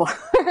thankful for.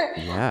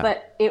 Yeah.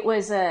 But it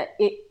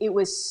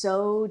was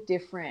so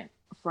different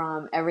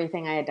from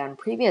everything I had done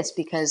previous,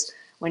 because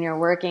when you're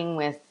working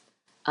with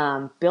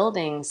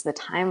buildings, the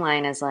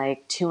timeline is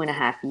like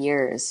 2.5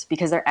 years,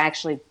 because they're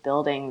actually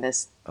building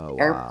this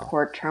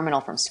airport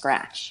terminal from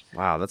scratch.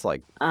 Wow, that's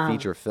like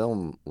feature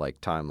film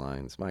like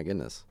timelines. My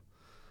goodness.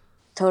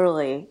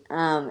 Totally.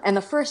 And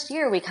the first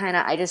year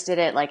I just did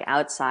it like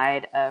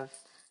outside of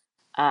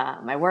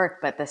my work,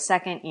 but the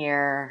second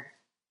year,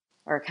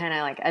 or kind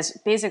of like as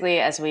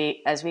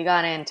we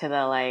got into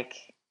the like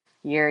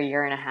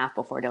year and a half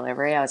before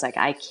delivery, I was like,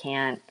 I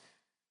can't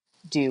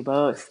do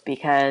both,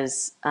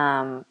 because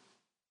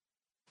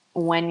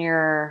when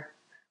you're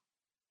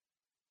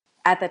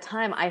at the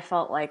time, I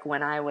felt like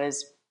when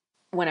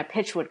a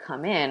pitch would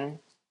come in,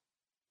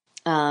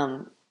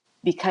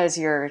 because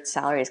your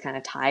salary is kind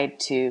of tied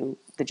to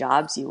the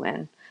jobs you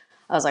win,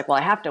 I was like, well,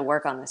 I have to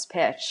work on this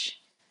pitch.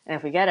 And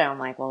if we get it, I'm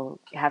like, well,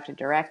 you have to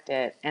direct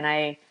it. And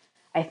I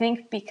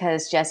think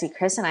because Jesse,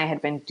 Chris, and I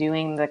had been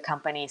doing the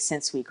company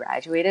since we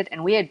graduated,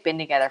 and we had been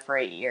together for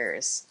 8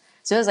 years.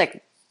 So it was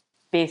like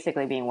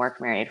basically being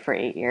work married for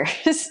 8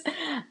 years.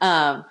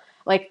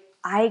 Like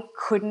I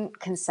couldn't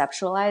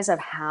conceptualize of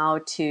how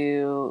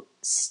to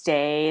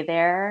stay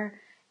there,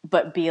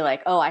 but be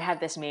like, oh, I have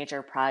this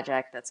major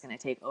project that's going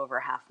to take over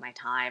half my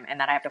time, and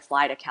that I have to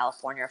fly to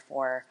California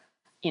for,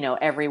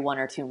 every 1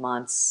 or 2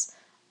 months.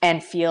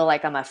 and feel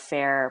like I'm a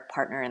fair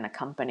partner in the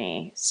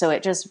company. So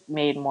it just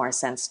made more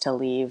sense to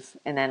leave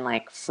and then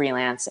like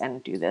freelance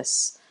and do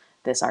this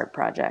art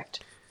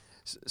project.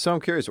 So I'm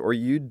curious, were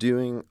you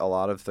doing a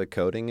lot of the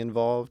coding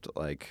involved?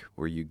 Like,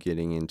 were you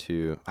getting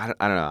into, I don't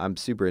know, I'm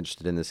super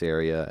interested in this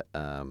area.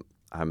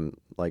 I'm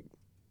like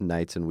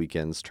nights and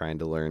weekends trying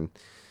to learn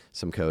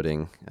some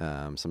coding,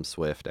 some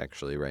Swift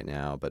actually right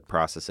now, but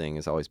processing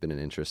has always been an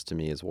interest to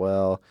me as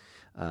well.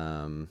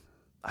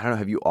 I don't know,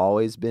 have you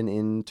always been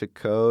into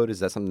code? Is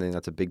that something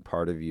that's a big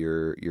part of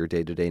your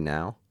day-to-day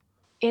now?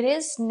 It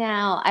is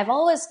now. I've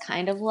always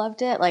kind of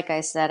loved it. Like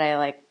I said, I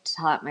like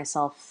taught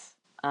myself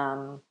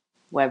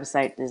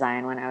website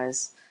design when I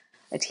was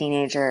a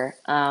teenager.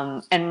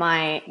 And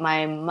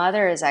my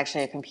mother is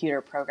actually a computer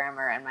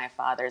programmer and my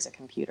father is a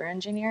computer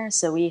engineer.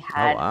 So we Oh,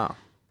 had wow.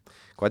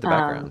 Quite the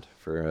background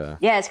for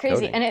yeah, it's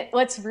crazy. coding. And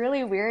what's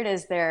really weird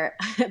is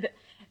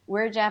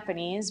we're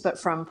Japanese, but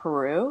from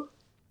Peru.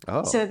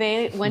 Oh, So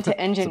they went to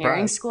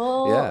engineering surprise.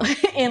 school Yeah.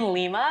 in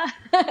Lima,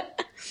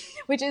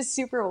 which is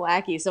super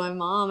wacky. So my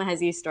mom has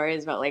these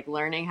stories about like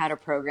learning how to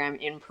program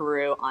in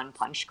Peru on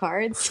punch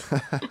cards.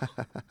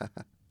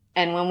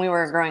 And when we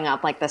were growing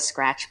up, like the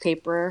scratch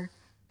paper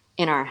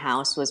in our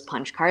house was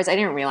punch cards. I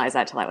didn't realize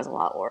that till I was a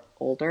lot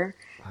older.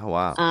 Oh,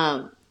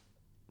 wow.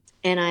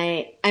 And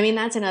I mean,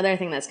 that's another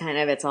thing that's kind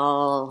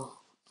of,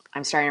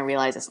 I'm starting to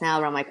realize this now,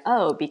 where I'm like,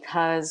 oh,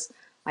 because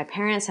my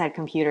parents had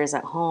computers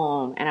at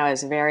home and I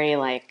was very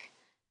like,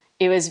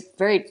 it was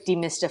very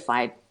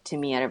demystified to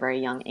me at a very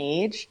young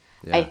age.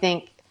 Yeah. I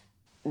think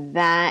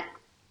that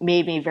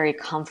made me very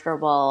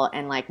comfortable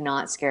and like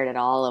not scared at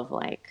all of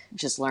like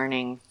just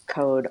learning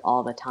code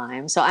all the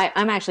time. So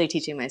I'm actually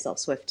teaching myself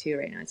Swift too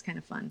right now. It's kind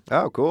of fun.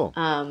 Oh, cool.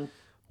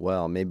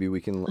 Well, maybe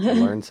we can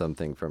learn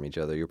something from each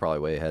other. You're probably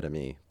way ahead of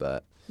me,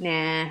 but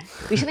Nah,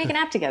 we should make an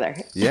app together.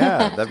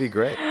 yeah, that'd be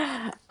great.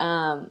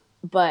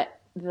 But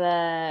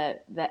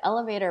the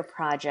elevator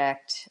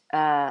project,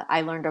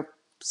 I learned a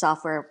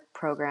software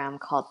program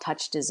called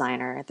Touch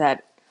Designer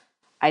that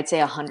I'd say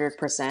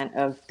 100%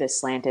 of the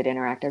slanted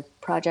interactive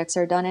projects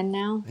are done in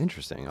now.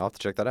 Interesting. I'll have to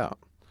check that out.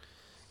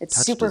 It's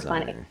Touch super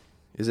Designer. funny.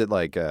 Is it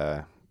like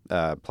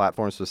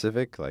platform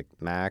specific, like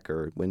Mac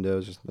or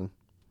Windows or something?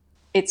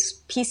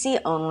 It's PC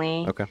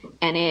only. Okay.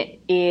 And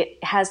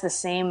it has the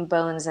same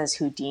bones as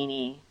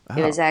Houdini. Oh.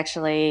 It was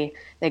actually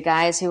the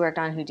guys who worked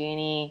on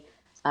Houdini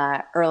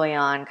early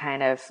on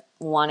kind of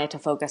wanted to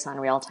focus on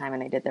real time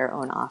and they did their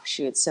own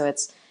offshoots. So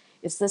it's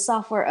the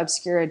software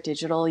Obscura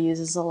Digital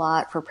uses a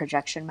lot for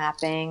projection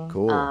mapping.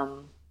 Cool.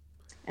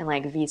 And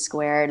like V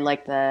squared,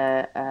 like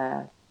the,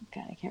 God,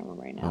 I can't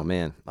remember right now. Oh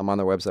man, I'm on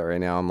their website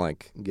right now. I'm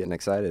like getting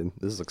excited.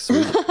 This looks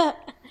sweet.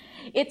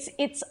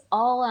 It's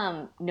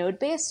all node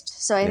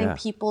based. So I Yeah. think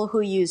people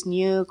who use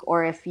Nuke,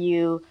 or if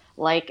you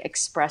like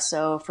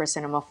Espresso for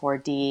Cinema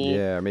 4D,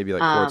 Yeah, or maybe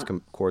like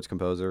Chords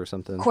Composer or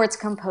something. Quartz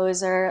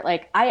Composer,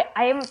 like I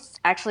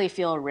actually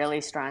feel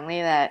really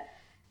strongly that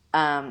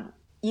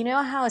you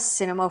know how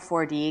Cinema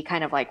 4D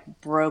kind of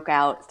like broke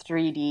out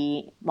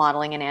 3D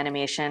modeling and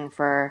animation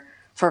for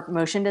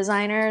motion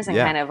designers and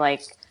Yeah. kind of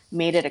like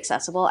made it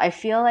accessible. I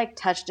feel like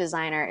Touch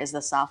Designer is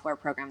the software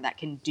program that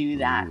can do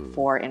that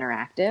for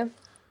interactive.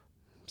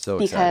 So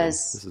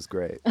because- exciting. This is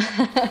great.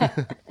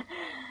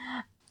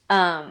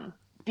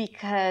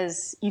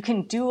 Because you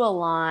can do a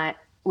lot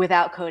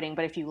without coding,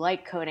 but if you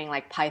like coding,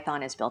 like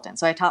Python is built in.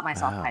 So I taught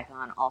myself Wow.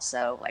 Python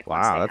also, like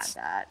Wow, once they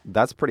had that.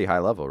 that's pretty high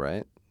level,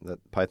 right? That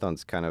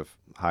Python's kind of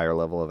higher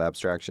level of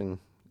abstraction,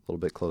 a little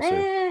bit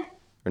closer.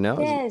 Or no?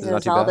 Is it not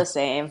It's too all bad? the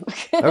same.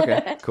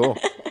 Okay, cool.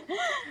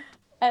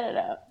 I don't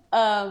know.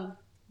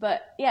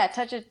 But yeah,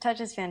 Touch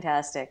is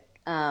fantastic.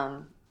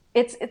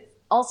 It's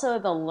also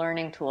the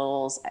learning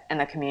tools and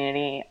the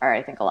community are,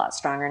 I think, a lot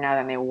stronger now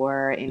than they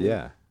were in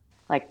Yeah.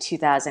 like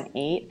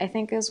 2008, I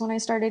think is when I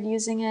started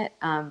using it.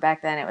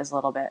 Back then it was a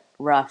little bit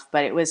rough,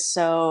 but it was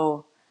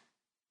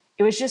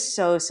just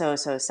so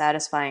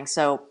satisfying.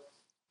 So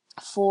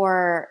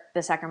for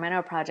the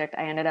Sacramento project,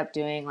 I ended up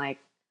doing like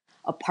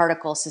a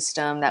particle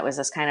system that was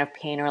this kind of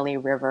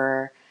painterly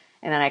river.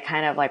 And then I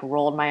kind of like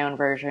rolled my own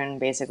version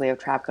basically of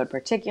Trapcode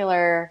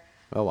Particular.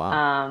 Oh,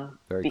 wow.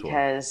 Very cool.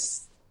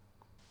 Because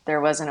there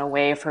wasn't a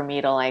way for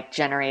me to like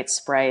generate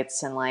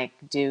sprites and like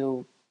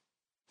do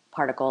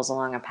particles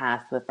along a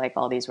path with like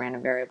all these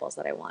random variables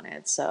that I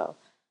wanted. So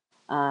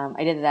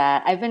I did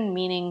that. I've been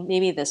meaning,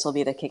 maybe this will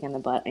be the kick in the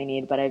butt I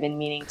need, but I've been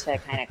meaning to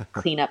kind of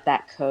clean up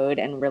that code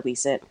and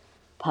release it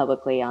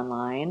publicly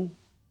online.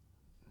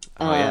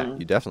 Oh, yeah.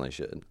 You definitely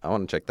should. I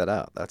want to check that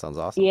out. That sounds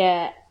awesome.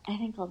 Yeah, I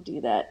think I'll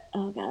do that.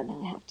 Oh God,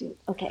 now I have to.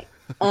 Okay.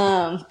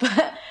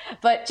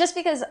 But just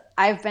because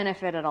I've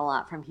benefited a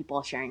lot from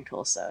people sharing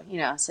tools, so you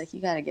know, it's like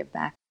you got to give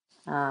back.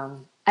 I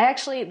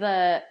actually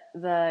the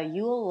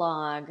Yule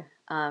log,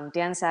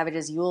 Dan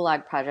Savage's Yule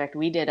log project,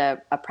 we did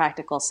a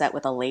practical set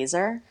with a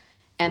laser,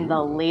 and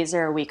the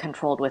laser we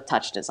controlled with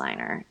Touch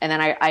Designer, and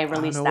then I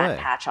released no that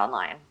way. patch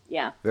online.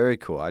 Yeah. Very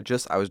cool. I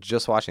was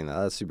just watching that.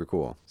 That's super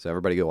cool. So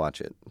everybody go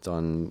watch it. It's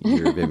on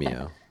your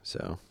Vimeo.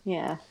 So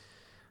Yeah.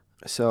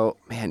 So,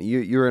 man,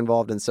 you're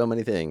involved in so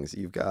many things.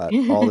 You've got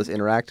all this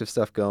interactive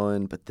stuff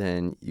going, but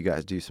then you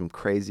guys do some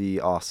crazy,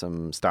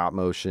 awesome stop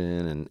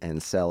motion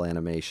and cell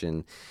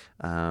animation.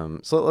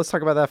 So let's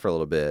talk about that for a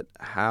little bit.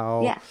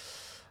 How Yeah.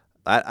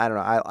 I don't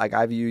know.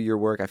 I view your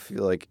work. I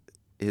feel like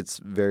it's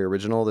very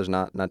original. There's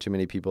not too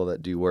many people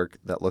that do work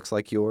that looks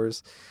like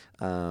yours.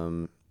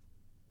 Um,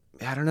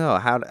 I don't know.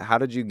 How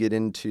did you get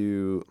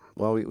into?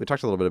 Well, we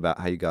talked a little bit about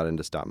how you got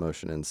into stop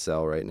motion and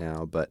cell right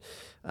now, but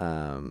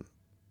um,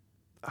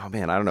 oh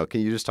man, I don't know.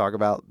 Can you just talk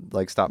about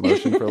like stop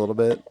motion for a little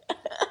bit?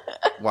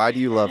 Why do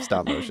you love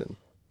stop motion?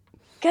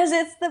 Because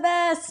it's the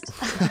best.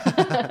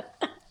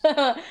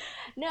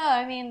 No,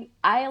 I mean,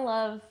 I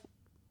love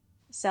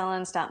cell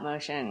and stop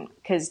motion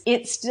because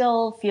it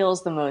still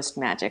feels the most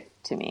magic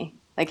to me.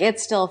 Like, it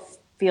still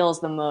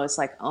feels the most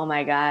like, oh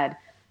my God,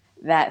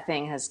 that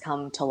thing has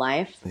come to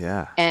life.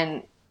 Yeah.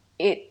 And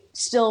it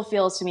still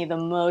feels to me the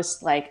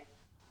most like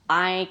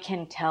I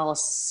can tell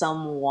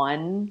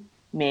someone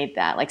made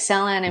that. Like,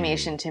 cell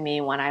animation to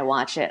me, when I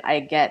watch it, I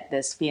get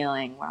this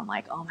feeling where I'm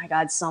like, oh my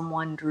God,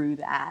 someone drew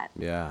that.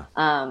 Yeah.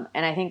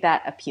 And I think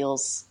that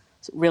appeals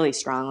really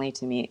strongly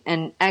to me.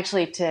 And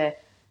actually, to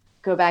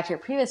go back to your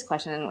previous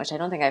question, which I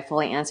don't think I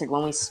fully answered,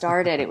 when we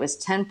started, it was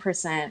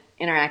 10%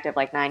 interactive,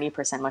 like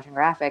 90% motion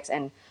graphics.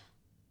 And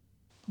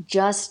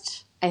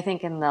just, I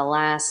think in the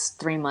last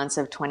 3 months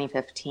of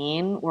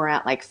 2015, we're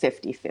at like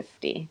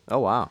 50-50. Oh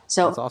wow.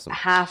 So that's awesome.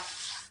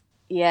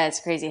 yeah, it's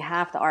crazy.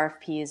 Half the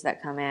RFPs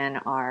that come in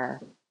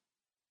are,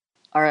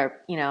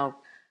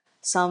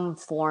 some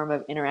form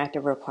of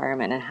interactive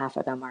requirement, and half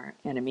of them are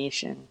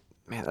animation.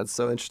 Man, that's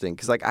so interesting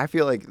because like I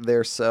feel like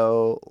they're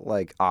so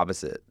like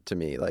opposite to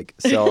me. Like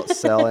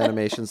cell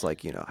animations,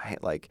 like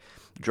like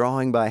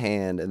drawing by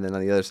hand, and then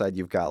on the other side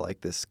you've got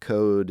like this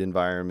code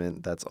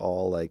environment that's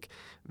all like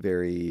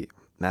very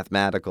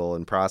mathematical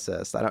and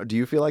processed. Do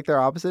you feel like they're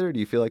opposite, or do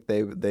you feel like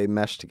they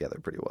mesh together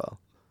pretty well?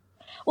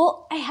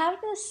 Well, I have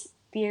this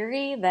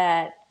theory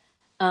that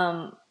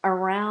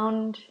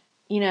around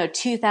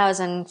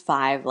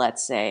 2005,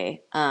 let's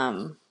say,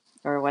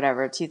 or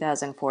whatever,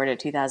 2004 to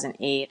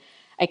 2008,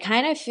 I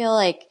kind of feel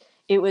like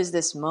it was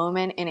this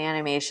moment in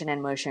animation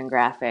and motion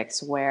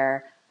graphics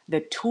where the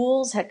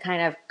tools had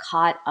kind of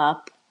caught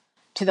up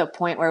to the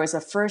point where it was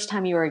the first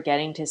time you were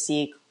getting to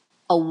see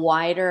a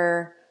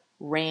wider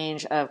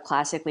range of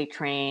classically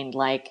trained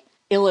like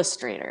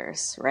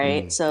illustrators,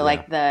 right? So Yeah.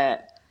 like the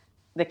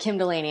Kim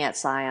Delaney at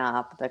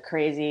PSYOP, the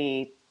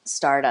crazy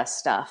Stardust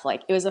stuff.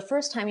 Like, it was the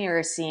first time you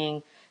were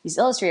seeing these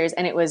illustrators,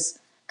 and it was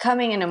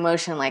coming into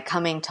motion, like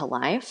coming to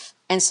life.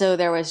 And so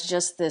there was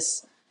just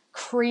this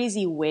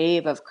crazy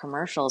wave of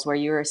commercials where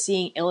you were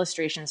seeing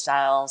illustration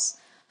styles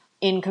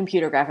in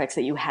computer graphics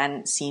that you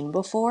hadn't seen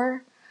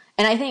before.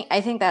 And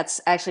I think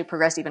that's actually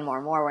progressed even more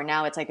and more, where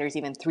now it's like there's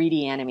even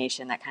 3D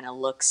animation that kind of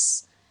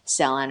looks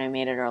cell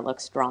animated or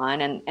looks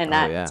drawn, and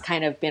that's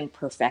kind of been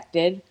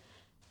perfected.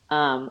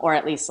 Or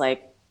at least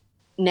like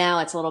now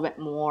it's a little bit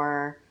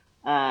more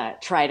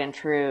tried and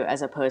true,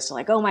 as opposed to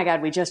like, oh my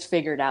God, we just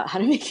figured out how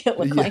to make it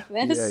look like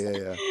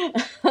this.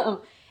 Yeah.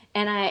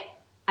 And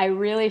I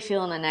really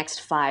feel in the next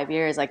 5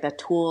 years, like the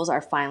tools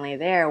are finally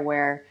there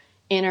where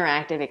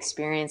interactive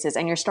experiences,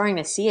 and you're starting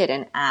to see it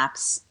in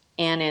apps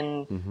and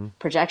in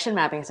projection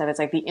mapping stuff. It's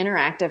like the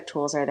interactive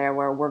tools are there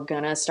where we're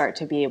going to start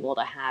to be able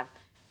to have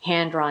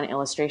hand-drawn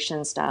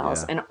illustration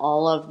styles and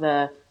all of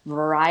the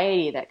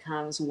variety that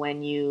comes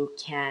when you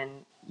can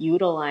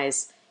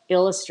utilize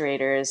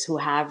illustrators who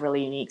have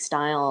really unique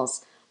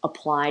styles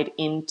applied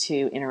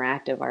into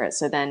interactive art.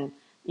 So then,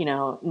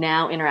 now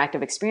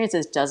interactive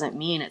experiences doesn't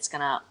mean it's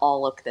going to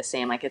all look the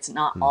same. Like, it's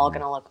not all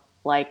going to look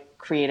like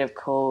Creative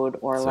Code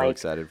or so like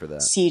excited for that.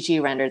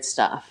 CG rendered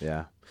stuff.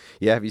 Yeah.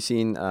 Have you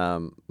seen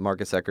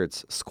Marcus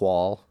Eckert's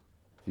Squall?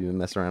 Have you been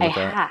messing around with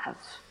that?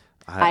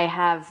 I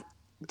have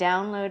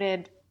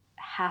downloaded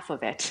half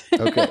of it.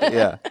 Okay,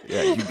 yeah.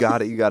 You got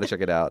to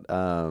check it out.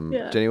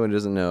 To anyone who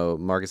doesn't know,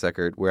 Marcus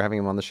Eckert, we're having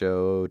him on the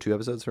show 2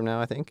 episodes from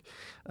now, I think.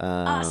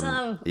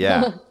 Awesome.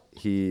 Yeah,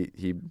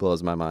 he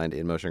blows my mind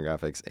in motion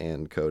graphics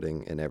and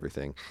coding and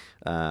everything.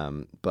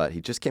 But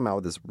he just came out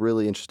with this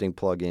really interesting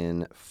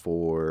plugin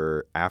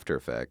for After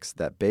Effects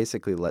that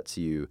basically lets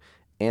you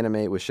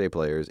animate with shape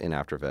layers in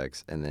After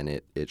Effects, and then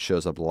it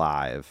shows up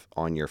live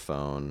on your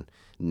phone,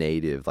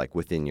 native, like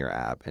within your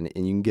app, and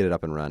you can get it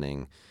up and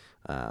running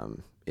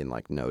in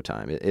like no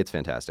time. It's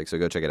fantastic. So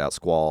go check it out.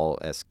 Squall,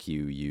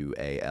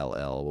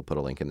 Squall. We'll put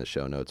a link in the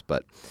show notes.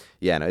 But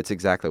yeah, no, it's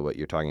exactly what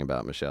you're talking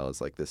about, Michelle.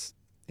 It's like this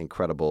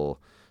incredible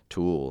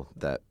tool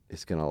that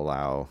is going to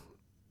allow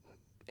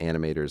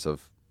animators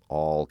of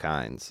all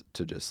kinds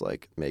to just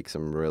like make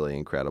some really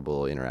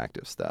incredible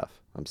interactive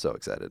stuff. I'm so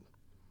excited.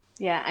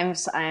 Yeah,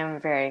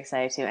 I'm very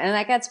excited too. And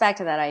that gets back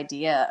to that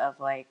idea of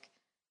like,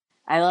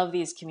 I love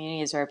these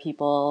communities where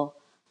people,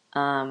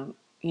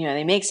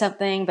 they make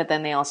something, but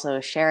then they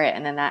also share it.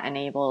 And then that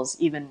enables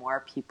even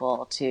more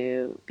people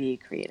to be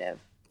creative,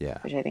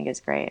 which I think is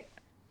great.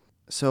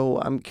 So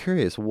I'm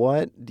curious,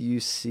 what do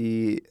you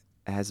see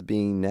as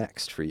being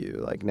next for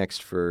you? Like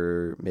next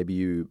for maybe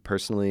you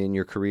personally in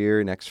your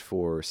career, next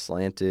for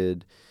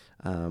Slanted?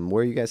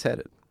 Where are you guys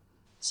headed?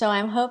 So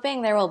I'm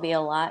hoping there will be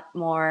a lot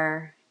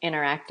more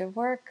interactive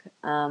work.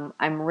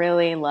 I'm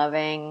really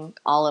loving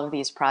all of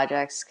these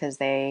projects because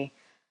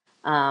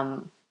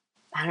um,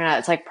 I don't know,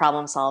 it's like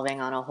problem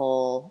solving on a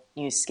whole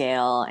new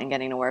scale and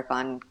getting to work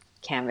on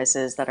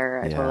canvases that are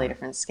a totally Yeah.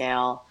 different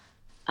scale.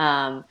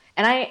 And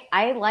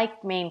I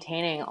like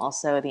maintaining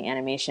also the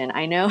animation.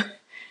 I know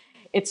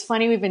it's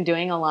funny, we've been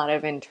doing a lot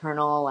of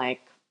internal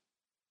like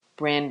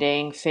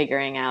branding,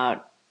 figuring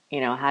out,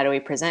 how do we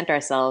present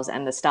ourselves?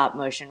 And the stop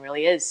motion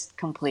really is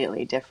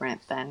completely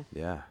different than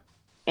Yeah.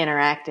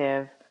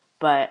 interactive.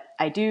 But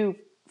I do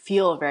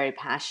feel very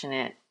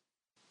passionate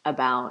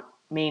about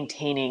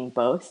maintaining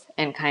both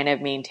and kind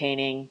of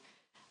maintaining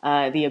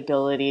the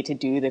ability to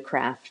do the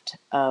craft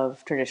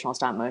of traditional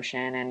stop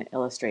motion and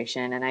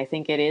illustration. And I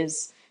think it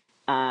is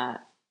an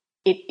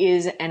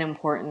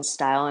important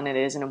style and it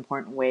is an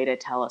important way to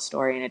tell a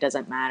story. And it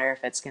doesn't matter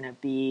if it's going to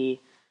be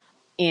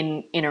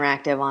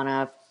interactive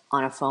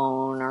on a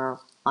phone or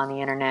on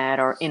the internet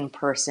or in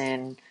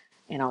person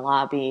in a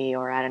lobby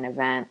or at an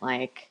event.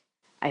 Like,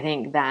 I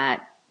think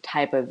that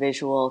type of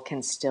visual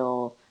can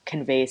still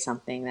convey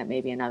something that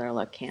maybe another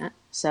look can't.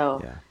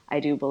 So Yeah. I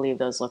do believe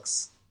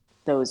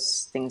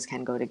those things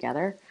can go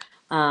together.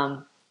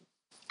 Um,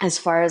 as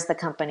far as the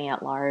company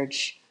at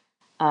large,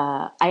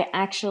 I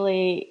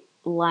actually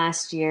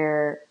last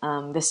year,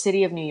 the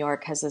city of New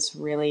York has this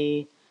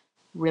really,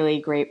 really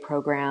great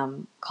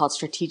program called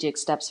Strategic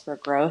Steps for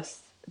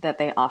Growth that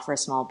they offer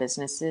small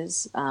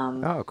businesses.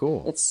 Oh,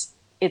 cool. It's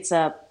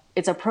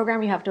a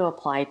program you have to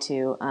apply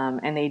to,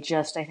 and they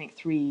just, I think,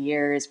 3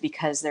 years,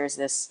 because there's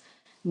this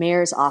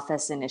mayor's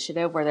office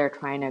initiative where they're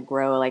trying to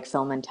grow like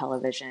film and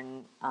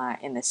television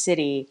in the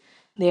city.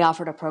 They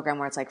offered a program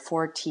where it's like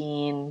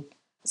 14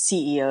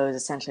 CEOs,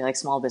 essentially like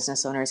small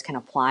business owners, can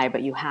apply,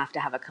 but you have to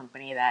have a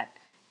company that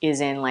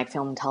is in like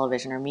film,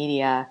 television, or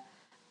media,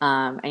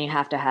 and you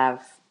have to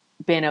have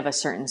been of a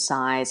certain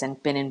size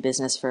and been in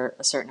business for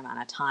a certain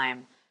amount of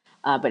time.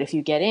 But if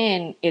you get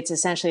in, it's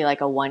essentially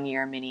like a 1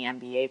 year mini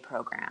MBA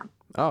program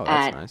Oh,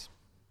 that's at nice.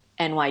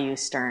 NYU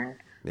Stern.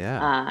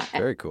 Yeah.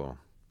 Very cool.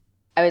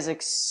 I was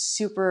like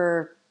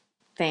super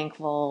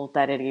thankful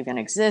that it even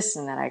exists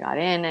and that I got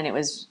in. And it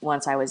was,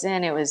 once I was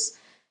in, it was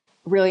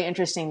really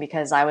interesting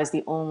because I was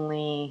the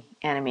only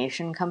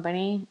animation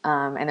company,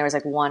 and there was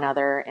like one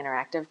other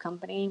interactive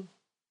company.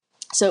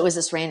 So it was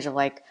this range of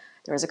like,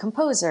 there was a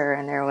composer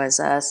and there was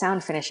a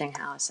sound finishing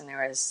house and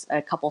there was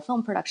a couple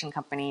film production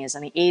companies,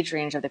 and the age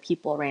range of the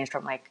people ranged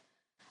from like,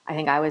 I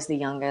think I was the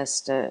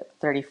youngest,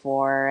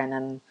 34, and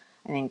then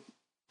I think,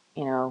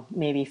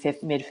 maybe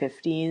mid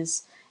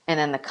 50s. And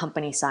then the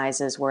company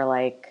sizes were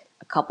like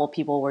a couple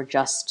people were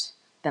just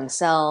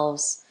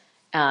themselves,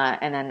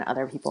 and then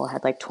other people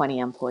had like 20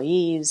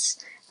 employees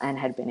and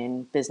had been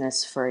in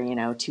business for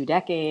 2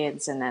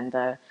 decades. And then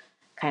the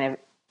kind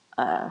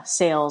of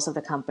sales of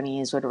the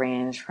companies would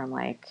range from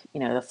like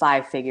the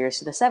 5 figures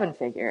to the 7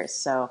 figures.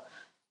 So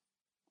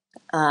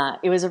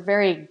it was a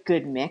very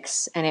good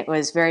mix, and it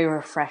was very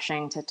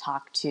refreshing to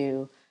talk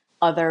to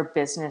other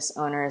business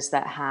owners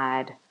that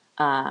had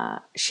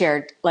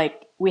shared,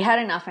 like, we had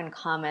enough in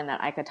common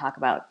that I could talk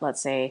about,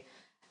 let's say,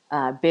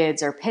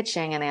 bids or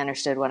pitching, and they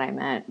understood what I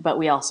meant. But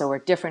we also were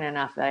different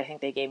enough that I think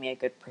they gave me a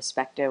good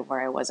perspective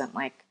where I wasn't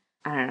like,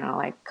 I don't know,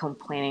 like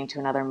complaining to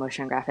another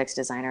motion graphics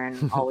designer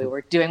and all we were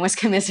doing was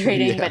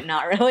commiserating, Yeah. but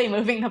not really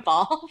moving the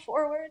ball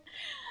forward.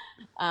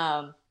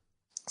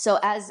 So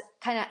as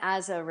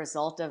a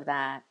result of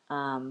that,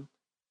 and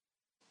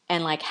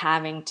like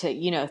having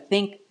to,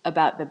 think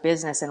about the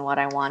business and what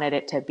I wanted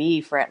it to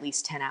be for at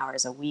least 10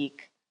 hours a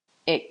week,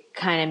 it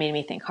kind of made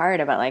me think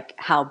hard about like,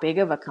 how big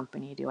of a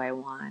company do I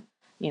want?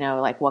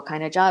 Like what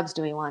kind of jobs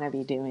do we want to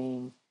be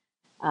doing?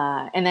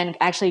 And then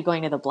actually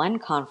going to the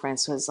Blend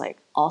conference was like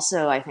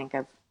also, I think,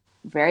 a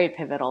very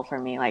pivotal for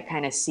me, like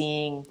kind of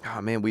seeing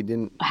Oh man, we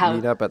didn't how,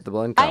 meet up at the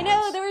Blend I know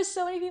conference. there were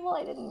so many people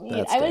I didn't meet.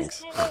 That I was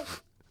stinks. kind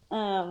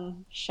of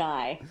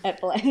shy at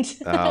Blend.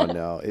 Oh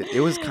no,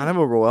 it was kind of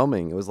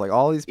overwhelming. It was like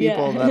all these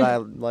people that Yeah. I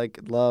like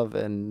love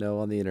and know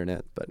on the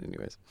internet. But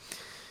anyways,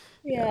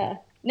 yeah. Yeah.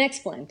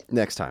 Next Blend.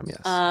 Next time, yes,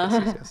 yes,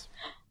 yes, yes.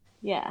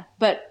 Yeah.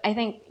 But I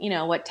think,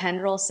 what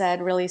Tendril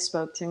said really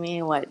spoke to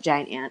me. What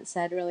Giant Ant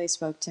said really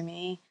spoke to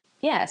me.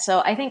 Yeah. So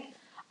I think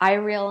I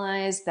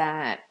realized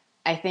that,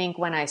 I think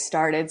when I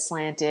started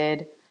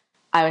Slanted,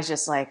 I was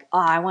just like, oh,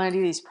 I want to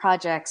do these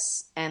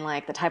projects, and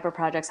like the type of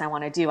projects I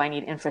want to do, I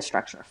need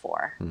infrastructure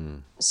for.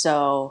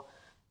 So,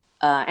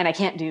 and I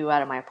can't do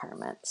out of my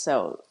apartment.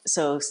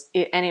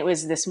 And it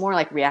was this more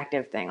like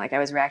reactive thing. Like I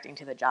was reacting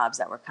to the jobs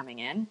that were coming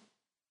in.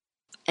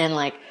 And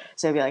like,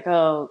 so it'd be like,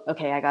 oh,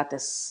 okay, I got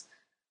this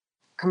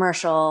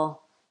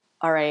commercial.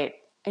 All right,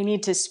 I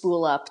need to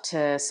spool up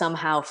to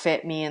somehow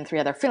fit me and 3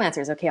 other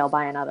freelancers. Okay, I'll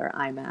buy another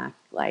iMac.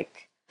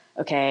 Like,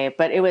 okay,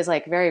 but it was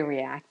like very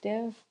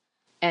reactive.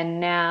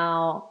 And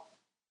now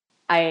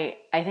I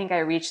think I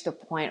reached the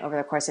point over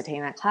the course of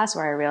taking that class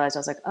where I realized I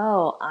was like,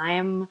 oh,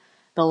 I'm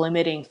the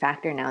limiting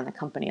factor now in the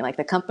company. Like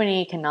the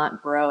company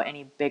cannot grow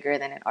any bigger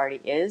than it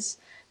already is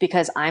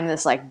because I'm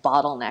this like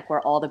bottleneck where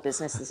all the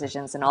business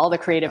decisions and all the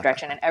creative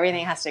direction and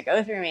everything has to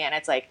go through me. And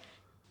it's like,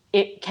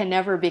 it can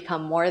never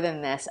become more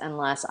than this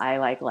unless I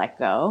like let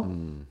go.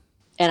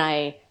 And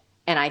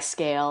I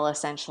scale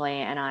essentially.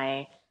 And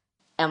I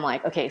am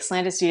like, okay,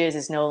 Slanted Studios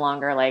is no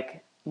longer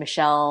like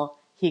Michelle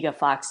Higa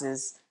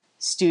Fox's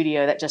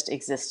studio that just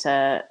exists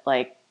to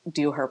like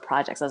do her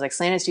projects. I was like,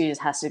 Slanted Studios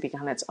has to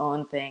become its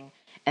own thing.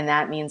 And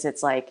that means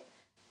it's like,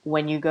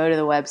 when you go to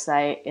the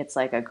website, it's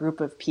like a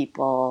group of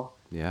people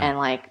and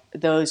like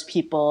those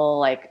people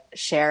like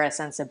share a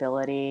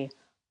sensibility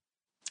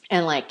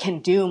and like can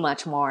do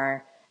much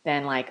more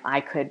than like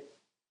I could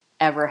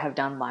ever have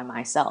done by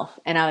myself.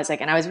 And I was like,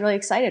 and I was really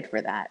excited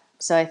for that.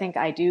 So I think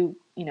I do,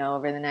 you know,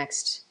 over the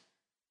next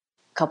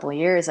couple of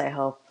years, I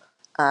hope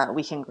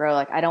we can grow.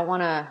 Like, I don't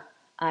want to,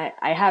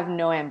 I have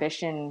no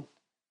ambition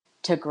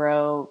to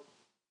grow,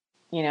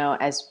 you know,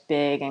 as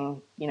big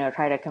and, you know,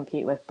 try to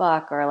compete with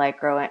Buck or like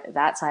grow at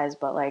that size.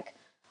 But like,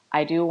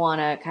 I do want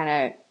to kind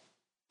of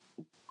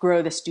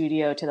grow the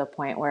studio to the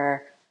point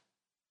where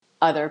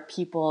other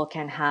people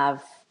can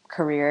have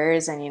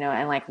careers and, you know,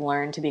 and like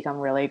learn to become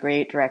really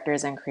great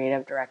directors and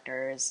creative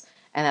directors,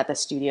 and that the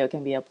studio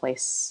can be a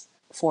place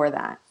for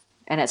that.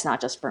 And it's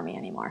not just for me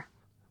anymore.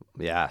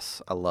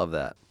 Yes, I love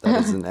that.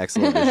 That is an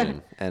excellent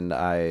vision. And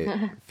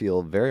I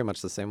feel very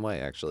much the same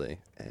way, actually.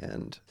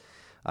 And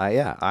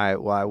I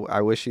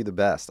wish you the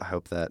best. I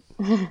hope that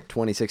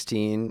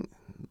 2016,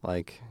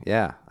 I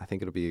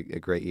think it'll be a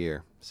great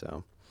year.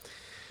 So,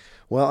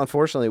 well,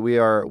 unfortunately, we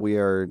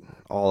are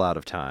all out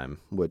of time,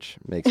 which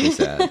makes me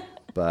sad.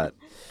 But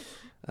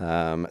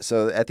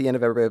so at the end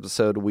of every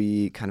episode,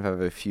 we kind of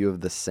have a few of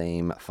the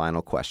same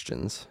final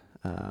questions.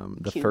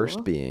 The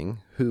first being,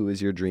 who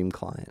is your dream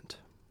client?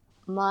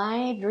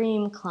 My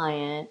dream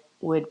client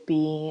would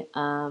be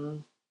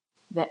the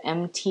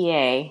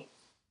MTA,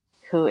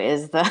 who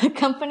is the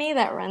company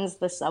that runs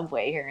the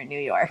subway here in New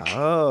York.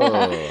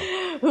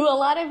 Oh. Who a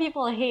lot of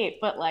people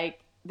hate, but like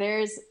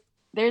there's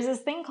this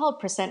thing called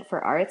Percent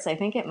for Arts. I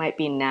think it might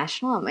be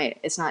national.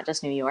 It's not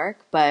just New York,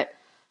 but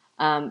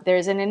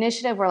there's an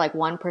initiative where like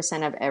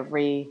 1% of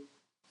every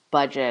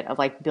budget of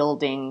like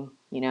building,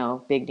 you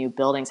know, big new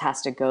buildings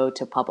has to go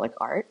to public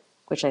art,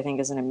 which I think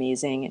is an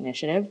amazing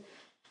initiative.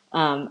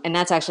 And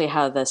that's actually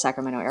how the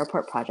Sacramento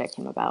Airport project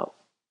came about.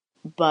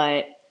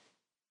 But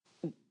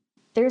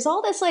there's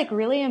all this like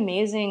really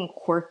amazing,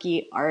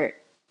 quirky art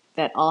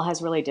that all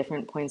has really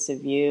different points of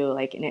view,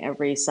 like in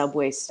every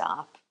subway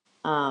stop.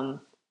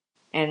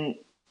 And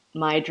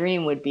my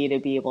dream would be to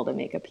be able to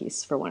make a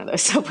piece for one of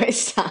those subway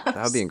stops.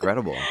 That would be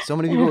incredible. So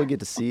many people would get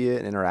to see it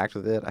and interact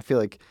with it. I feel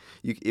like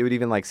it would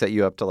even like set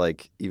you up to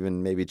like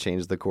even maybe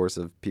change the course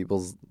of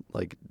people's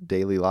like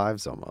daily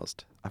lives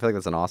almost. I feel like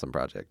that's an awesome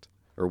project,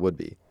 or would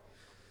be.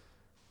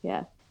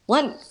 Yeah.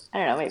 I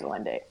don't know, maybe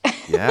one day.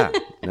 Yeah.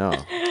 No.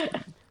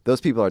 Those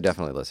people are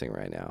definitely listening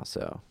right now,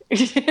 so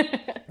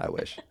I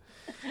wish.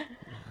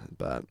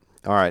 But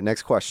all right,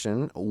 next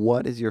question.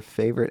 What is your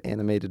favorite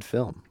animated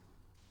film?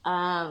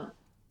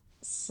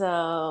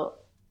 So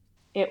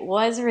it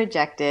was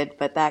Rejected,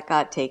 but that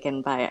got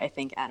taken by, I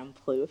think, Adam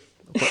Plouffe.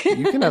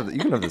 You can have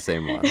the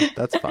same one.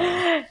 That's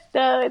fine.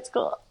 No, it's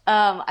cool.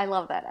 I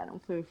love that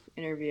Adam Plouffe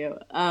interview.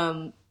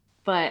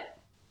 But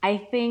I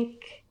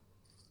think,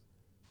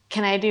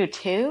 can I do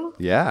two?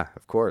 Yeah,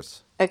 of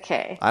course.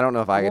 Okay. I don't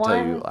know if I can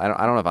tell you. I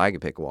don't know if I can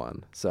pick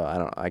one, so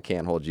I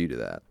can't hold you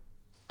to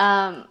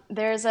that.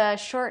 There's a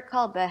short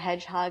called The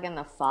Hedgehog and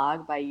the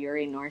Fog by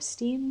Yuri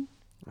Norstein.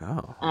 Oh,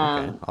 okay.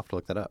 I'll have to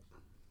look that up.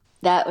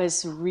 That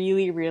was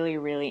really, really,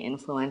 really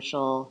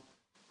influential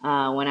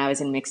when I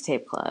was in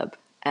Mixtape Club.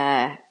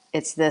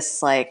 It's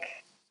this like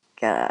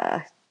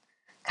kind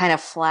of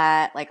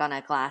flat, like on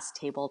a glass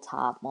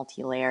tabletop,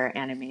 multi-layer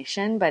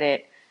animation, but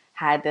it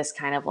had this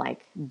kind of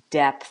like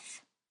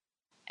depth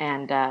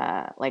and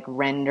like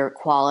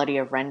quality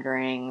of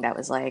rendering that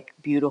was like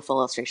beautiful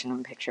illustration of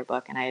a picture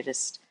book. And I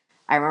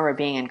remember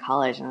being in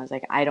college and I was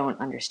like, I don't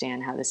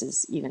understand how this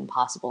is even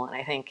possible. And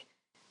I think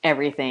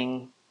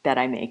everything that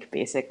I make,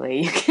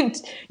 basically,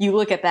 you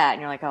look at that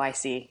and you're like, oh, I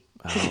see.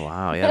 Oh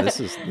wow, yeah,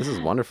 this is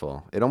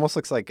wonderful. It almost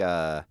looks like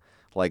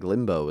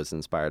Limbo was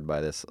inspired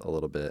by this a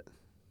little bit.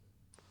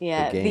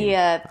 Yeah,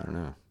 I don't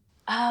know.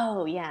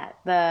 Oh yeah,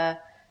 the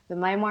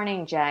My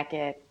Morning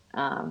Jacket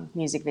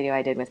music video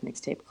I did with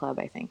Mixtape Club,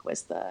 I think,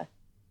 was the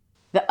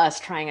us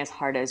trying as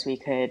hard as we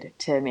could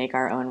to make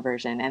our own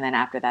version. And then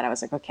after that, I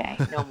was like, okay,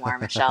 no more,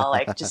 Michelle,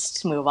 like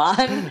just move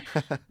on.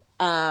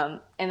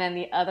 And then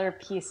the other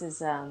piece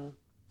is, I'm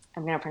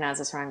going to pronounce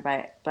this wrong,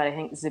 but I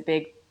think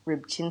Zbig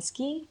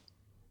Rybczynski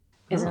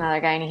is another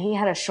guy, and he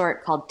had a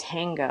short called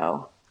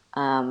Tango.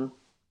 And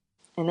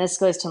this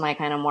goes to my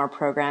kind of more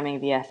programming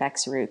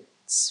VFX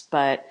roots,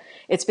 but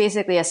it's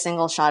basically a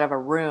single shot of a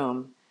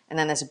room, and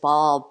then this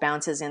ball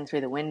bounces in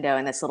through the window,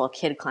 and this little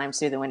kid climbs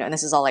through the window, and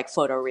this is all like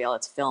photoreal,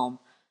 it's film.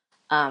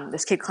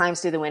 This kid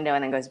climbs through the window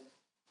and then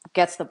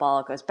gets the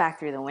ball, goes back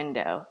through the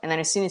window, and then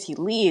as soon as he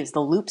leaves,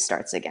 the loop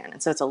starts again,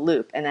 and so it's a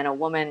loop, and then a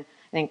woman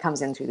then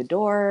comes in through the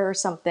door or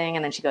something,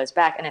 and then she goes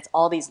back, and it's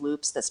all these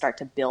loops that start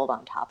to build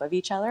on top of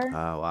each other.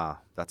 Oh, wow.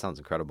 That sounds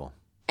incredible.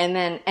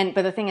 But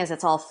the thing is,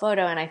 it's all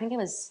photo, and I think it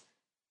was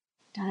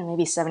done in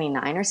maybe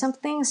 79 or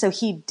something. So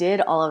he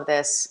did all of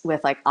this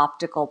with like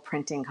optical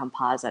printing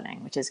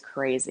compositing, which is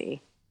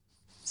crazy.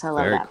 So I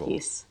love Very that cool.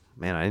 piece.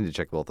 Man, I need to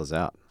check both those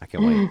out. I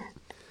can't wait.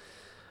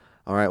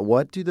 All right.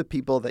 What do the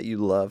people that you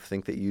love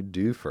think that you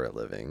do for a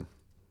living?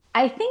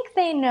 I think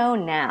they know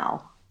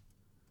now.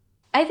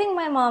 I think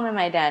my mom and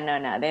my dad know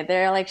now.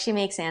 They're like, she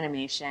makes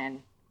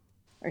animation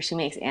or she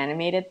makes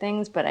animated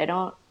things, but I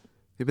don't.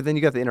 Yeah, but then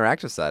you got the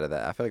interactive side of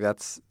that. I feel like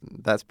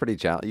that's pretty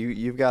challenging.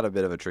 You've got a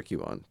bit of a tricky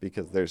one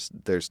because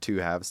there's two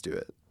halves to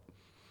it.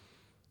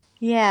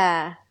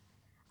 Yeah.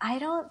 I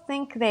don't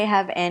think they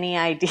have any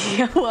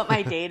idea what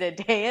my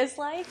day-to-day is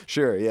like.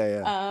 Sure,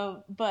 yeah.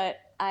 But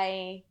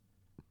I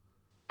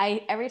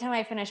every time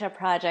I finish a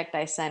project,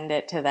 I send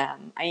it to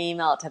them. I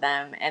email it to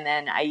them, and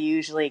then I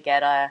usually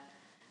get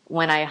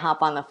when I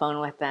hop on the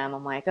phone with them,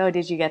 I'm like, "Oh,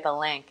 did you get the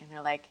link?" And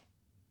they're like,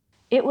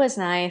 "It was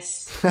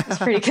nice. It's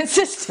pretty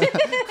consistent."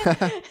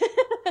 And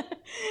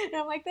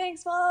I'm like,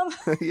 "Thanks, Mom."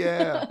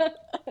 Yeah.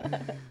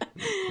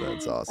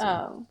 That's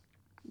awesome.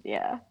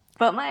 Yeah.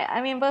 But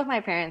both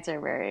my parents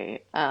are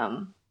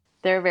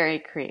they're very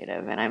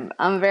creative, and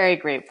I'm very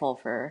grateful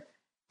for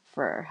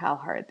how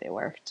hard they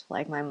worked.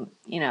 Like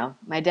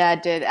my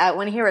dad did,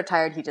 when he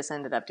retired, he just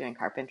ended up doing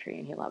carpentry,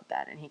 and he loved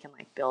that, and he can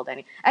like build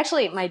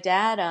actually my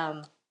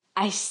dad,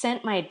 I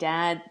sent my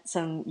dad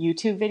some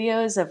YouTube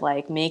videos of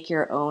like make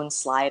your own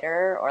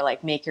slider or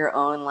like make your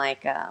own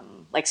like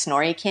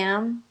Snorri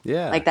Cam.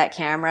 Yeah. Like that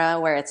camera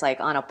where it's like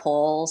on a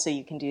pole so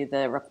you can do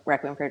the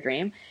Requiem for a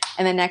Dream.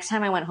 And then next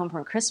time I went home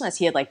from Christmas,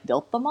 he had like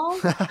built them all.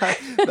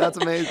 That's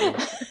amazing.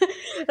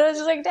 I was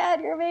just like, Dad,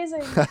 you're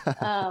amazing.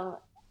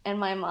 And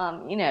my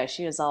mom,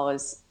 she was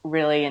always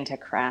really into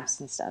crafts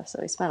and stuff. So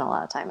we spent a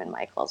lot of time in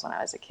Michael's when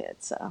I was a kid.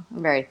 So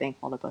I'm very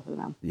thankful to both of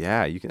them.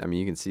 Yeah, you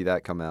can see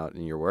that come out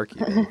in your work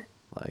even.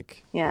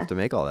 Like, yeah. You have to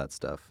make all that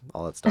stuff,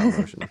 all that stop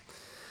motion.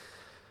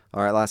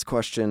 All right, last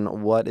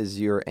question. What is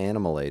your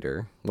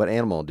animalator? What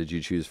animal did you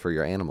choose for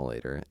your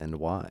animalator and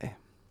why?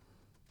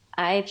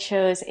 I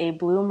chose a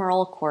blue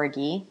merle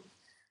corgi,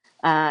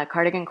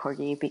 cardigan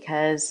corgi,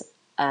 because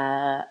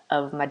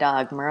of my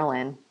dog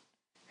Merlin,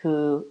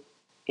 who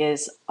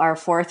is our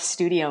fourth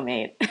studio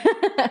mate.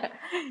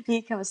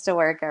 He comes to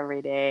work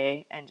every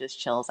day and just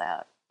chills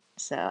out.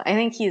 So I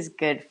think he's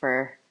good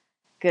for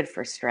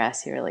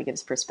stress. He really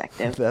gives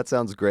perspective. That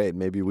sounds great.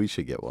 Maybe we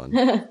should get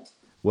one.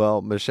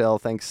 Well, Michelle,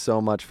 thanks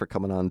so much for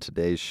coming on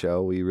today's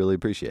show. We really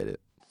appreciate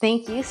it.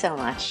 Thank you so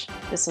much.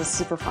 This was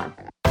super fun.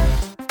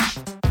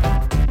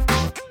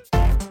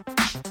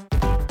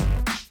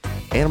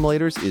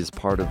 Animalators is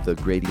part of the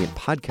Gradient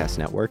Podcast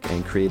Network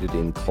and created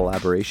in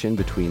collaboration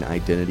between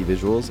Identity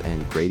Visuals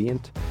and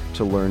Gradient.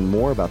 To learn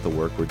more about the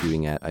work we're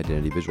doing at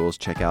Identity Visuals,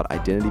 check out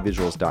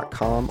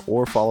identityvisuals.com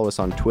or follow us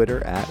on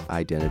Twitter at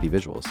Identity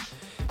Visuals.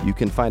 You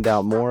can find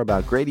out more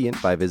about Gradient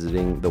by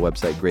visiting the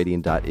website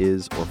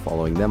gradient.is or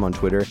following them on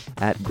Twitter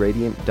at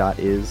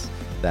gradient.is.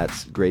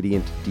 That's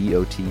Gradient,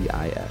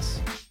 DOTIS.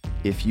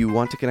 If you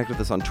want to connect with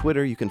us on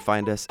Twitter, you can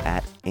find us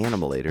at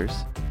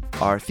Animalators.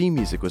 Our theme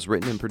music was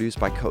written and produced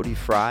by Cody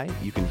Fry.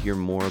 You can hear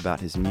more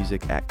about his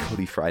music at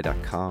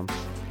codyfry.com.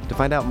 To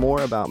find out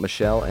more about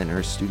Michelle and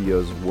her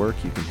studio's work,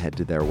 you can head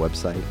to their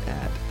website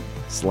at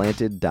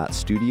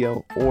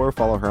slanted.studio or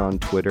follow her on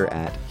Twitter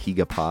at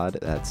Higapod.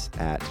 That's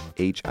at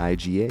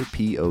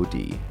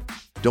HIGAPOD.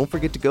 Don't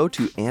forget to go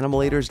to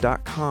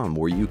animalators.com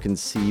where you can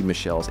see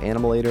Michelle's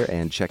Animalator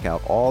and check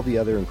out all the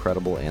other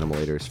incredible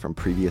Animalators from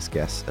previous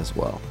guests as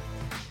well.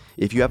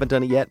 If you haven't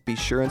done it yet, be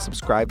sure and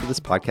subscribe to this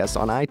podcast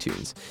on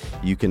iTunes.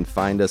 You can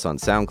find us on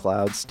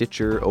SoundCloud,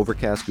 Stitcher,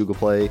 Overcast, Google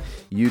Play,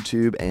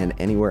 YouTube, and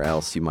anywhere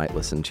else you might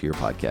listen to your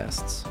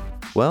podcasts.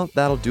 Well,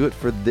 that'll do it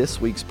for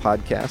this week's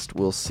podcast.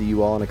 We'll see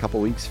you all in a couple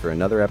weeks for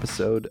another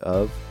episode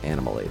of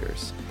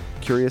Animalators,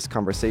 curious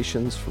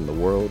conversations from the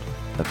world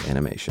of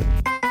animation.